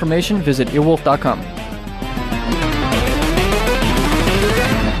 For more information, visit earwolf.com.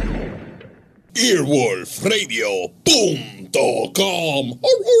 Earwolfradio.com.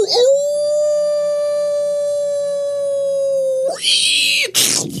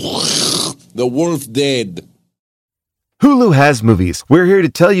 The wolf dead. Hulu has movies. We're here to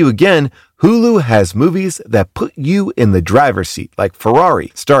tell you again, Hulu has movies that put you in the driver's seat, like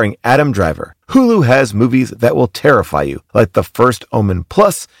Ferrari, starring Adam Driver. Hulu has movies that will terrify you, like The First Omen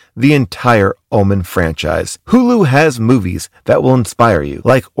plus the entire Omen franchise. Hulu has movies that will inspire you,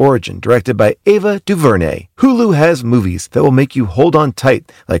 like Origin, directed by Ava DuVernay. Hulu has movies that will make you hold on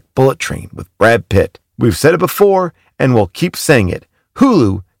tight, like Bullet Train with Brad Pitt. We've said it before, and we'll keep saying it.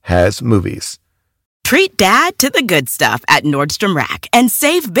 Hulu has movies. Treat Dad to the good stuff at Nordstrom Rack and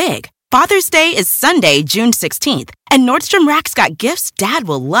save big. Father's Day is Sunday, June 16th, and Nordstrom Rack's got gifts Dad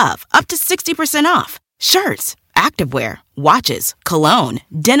will love, up to 60% off. Shirts, activewear, watches, cologne,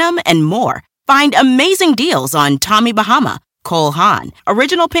 denim, and more. Find amazing deals on Tommy Bahama, Cole Haan,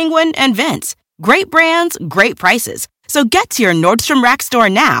 Original Penguin, and Vince. Great brands, great prices. So get to your Nordstrom Rack store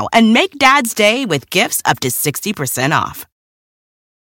now and make Dad's day with gifts up to 60% off.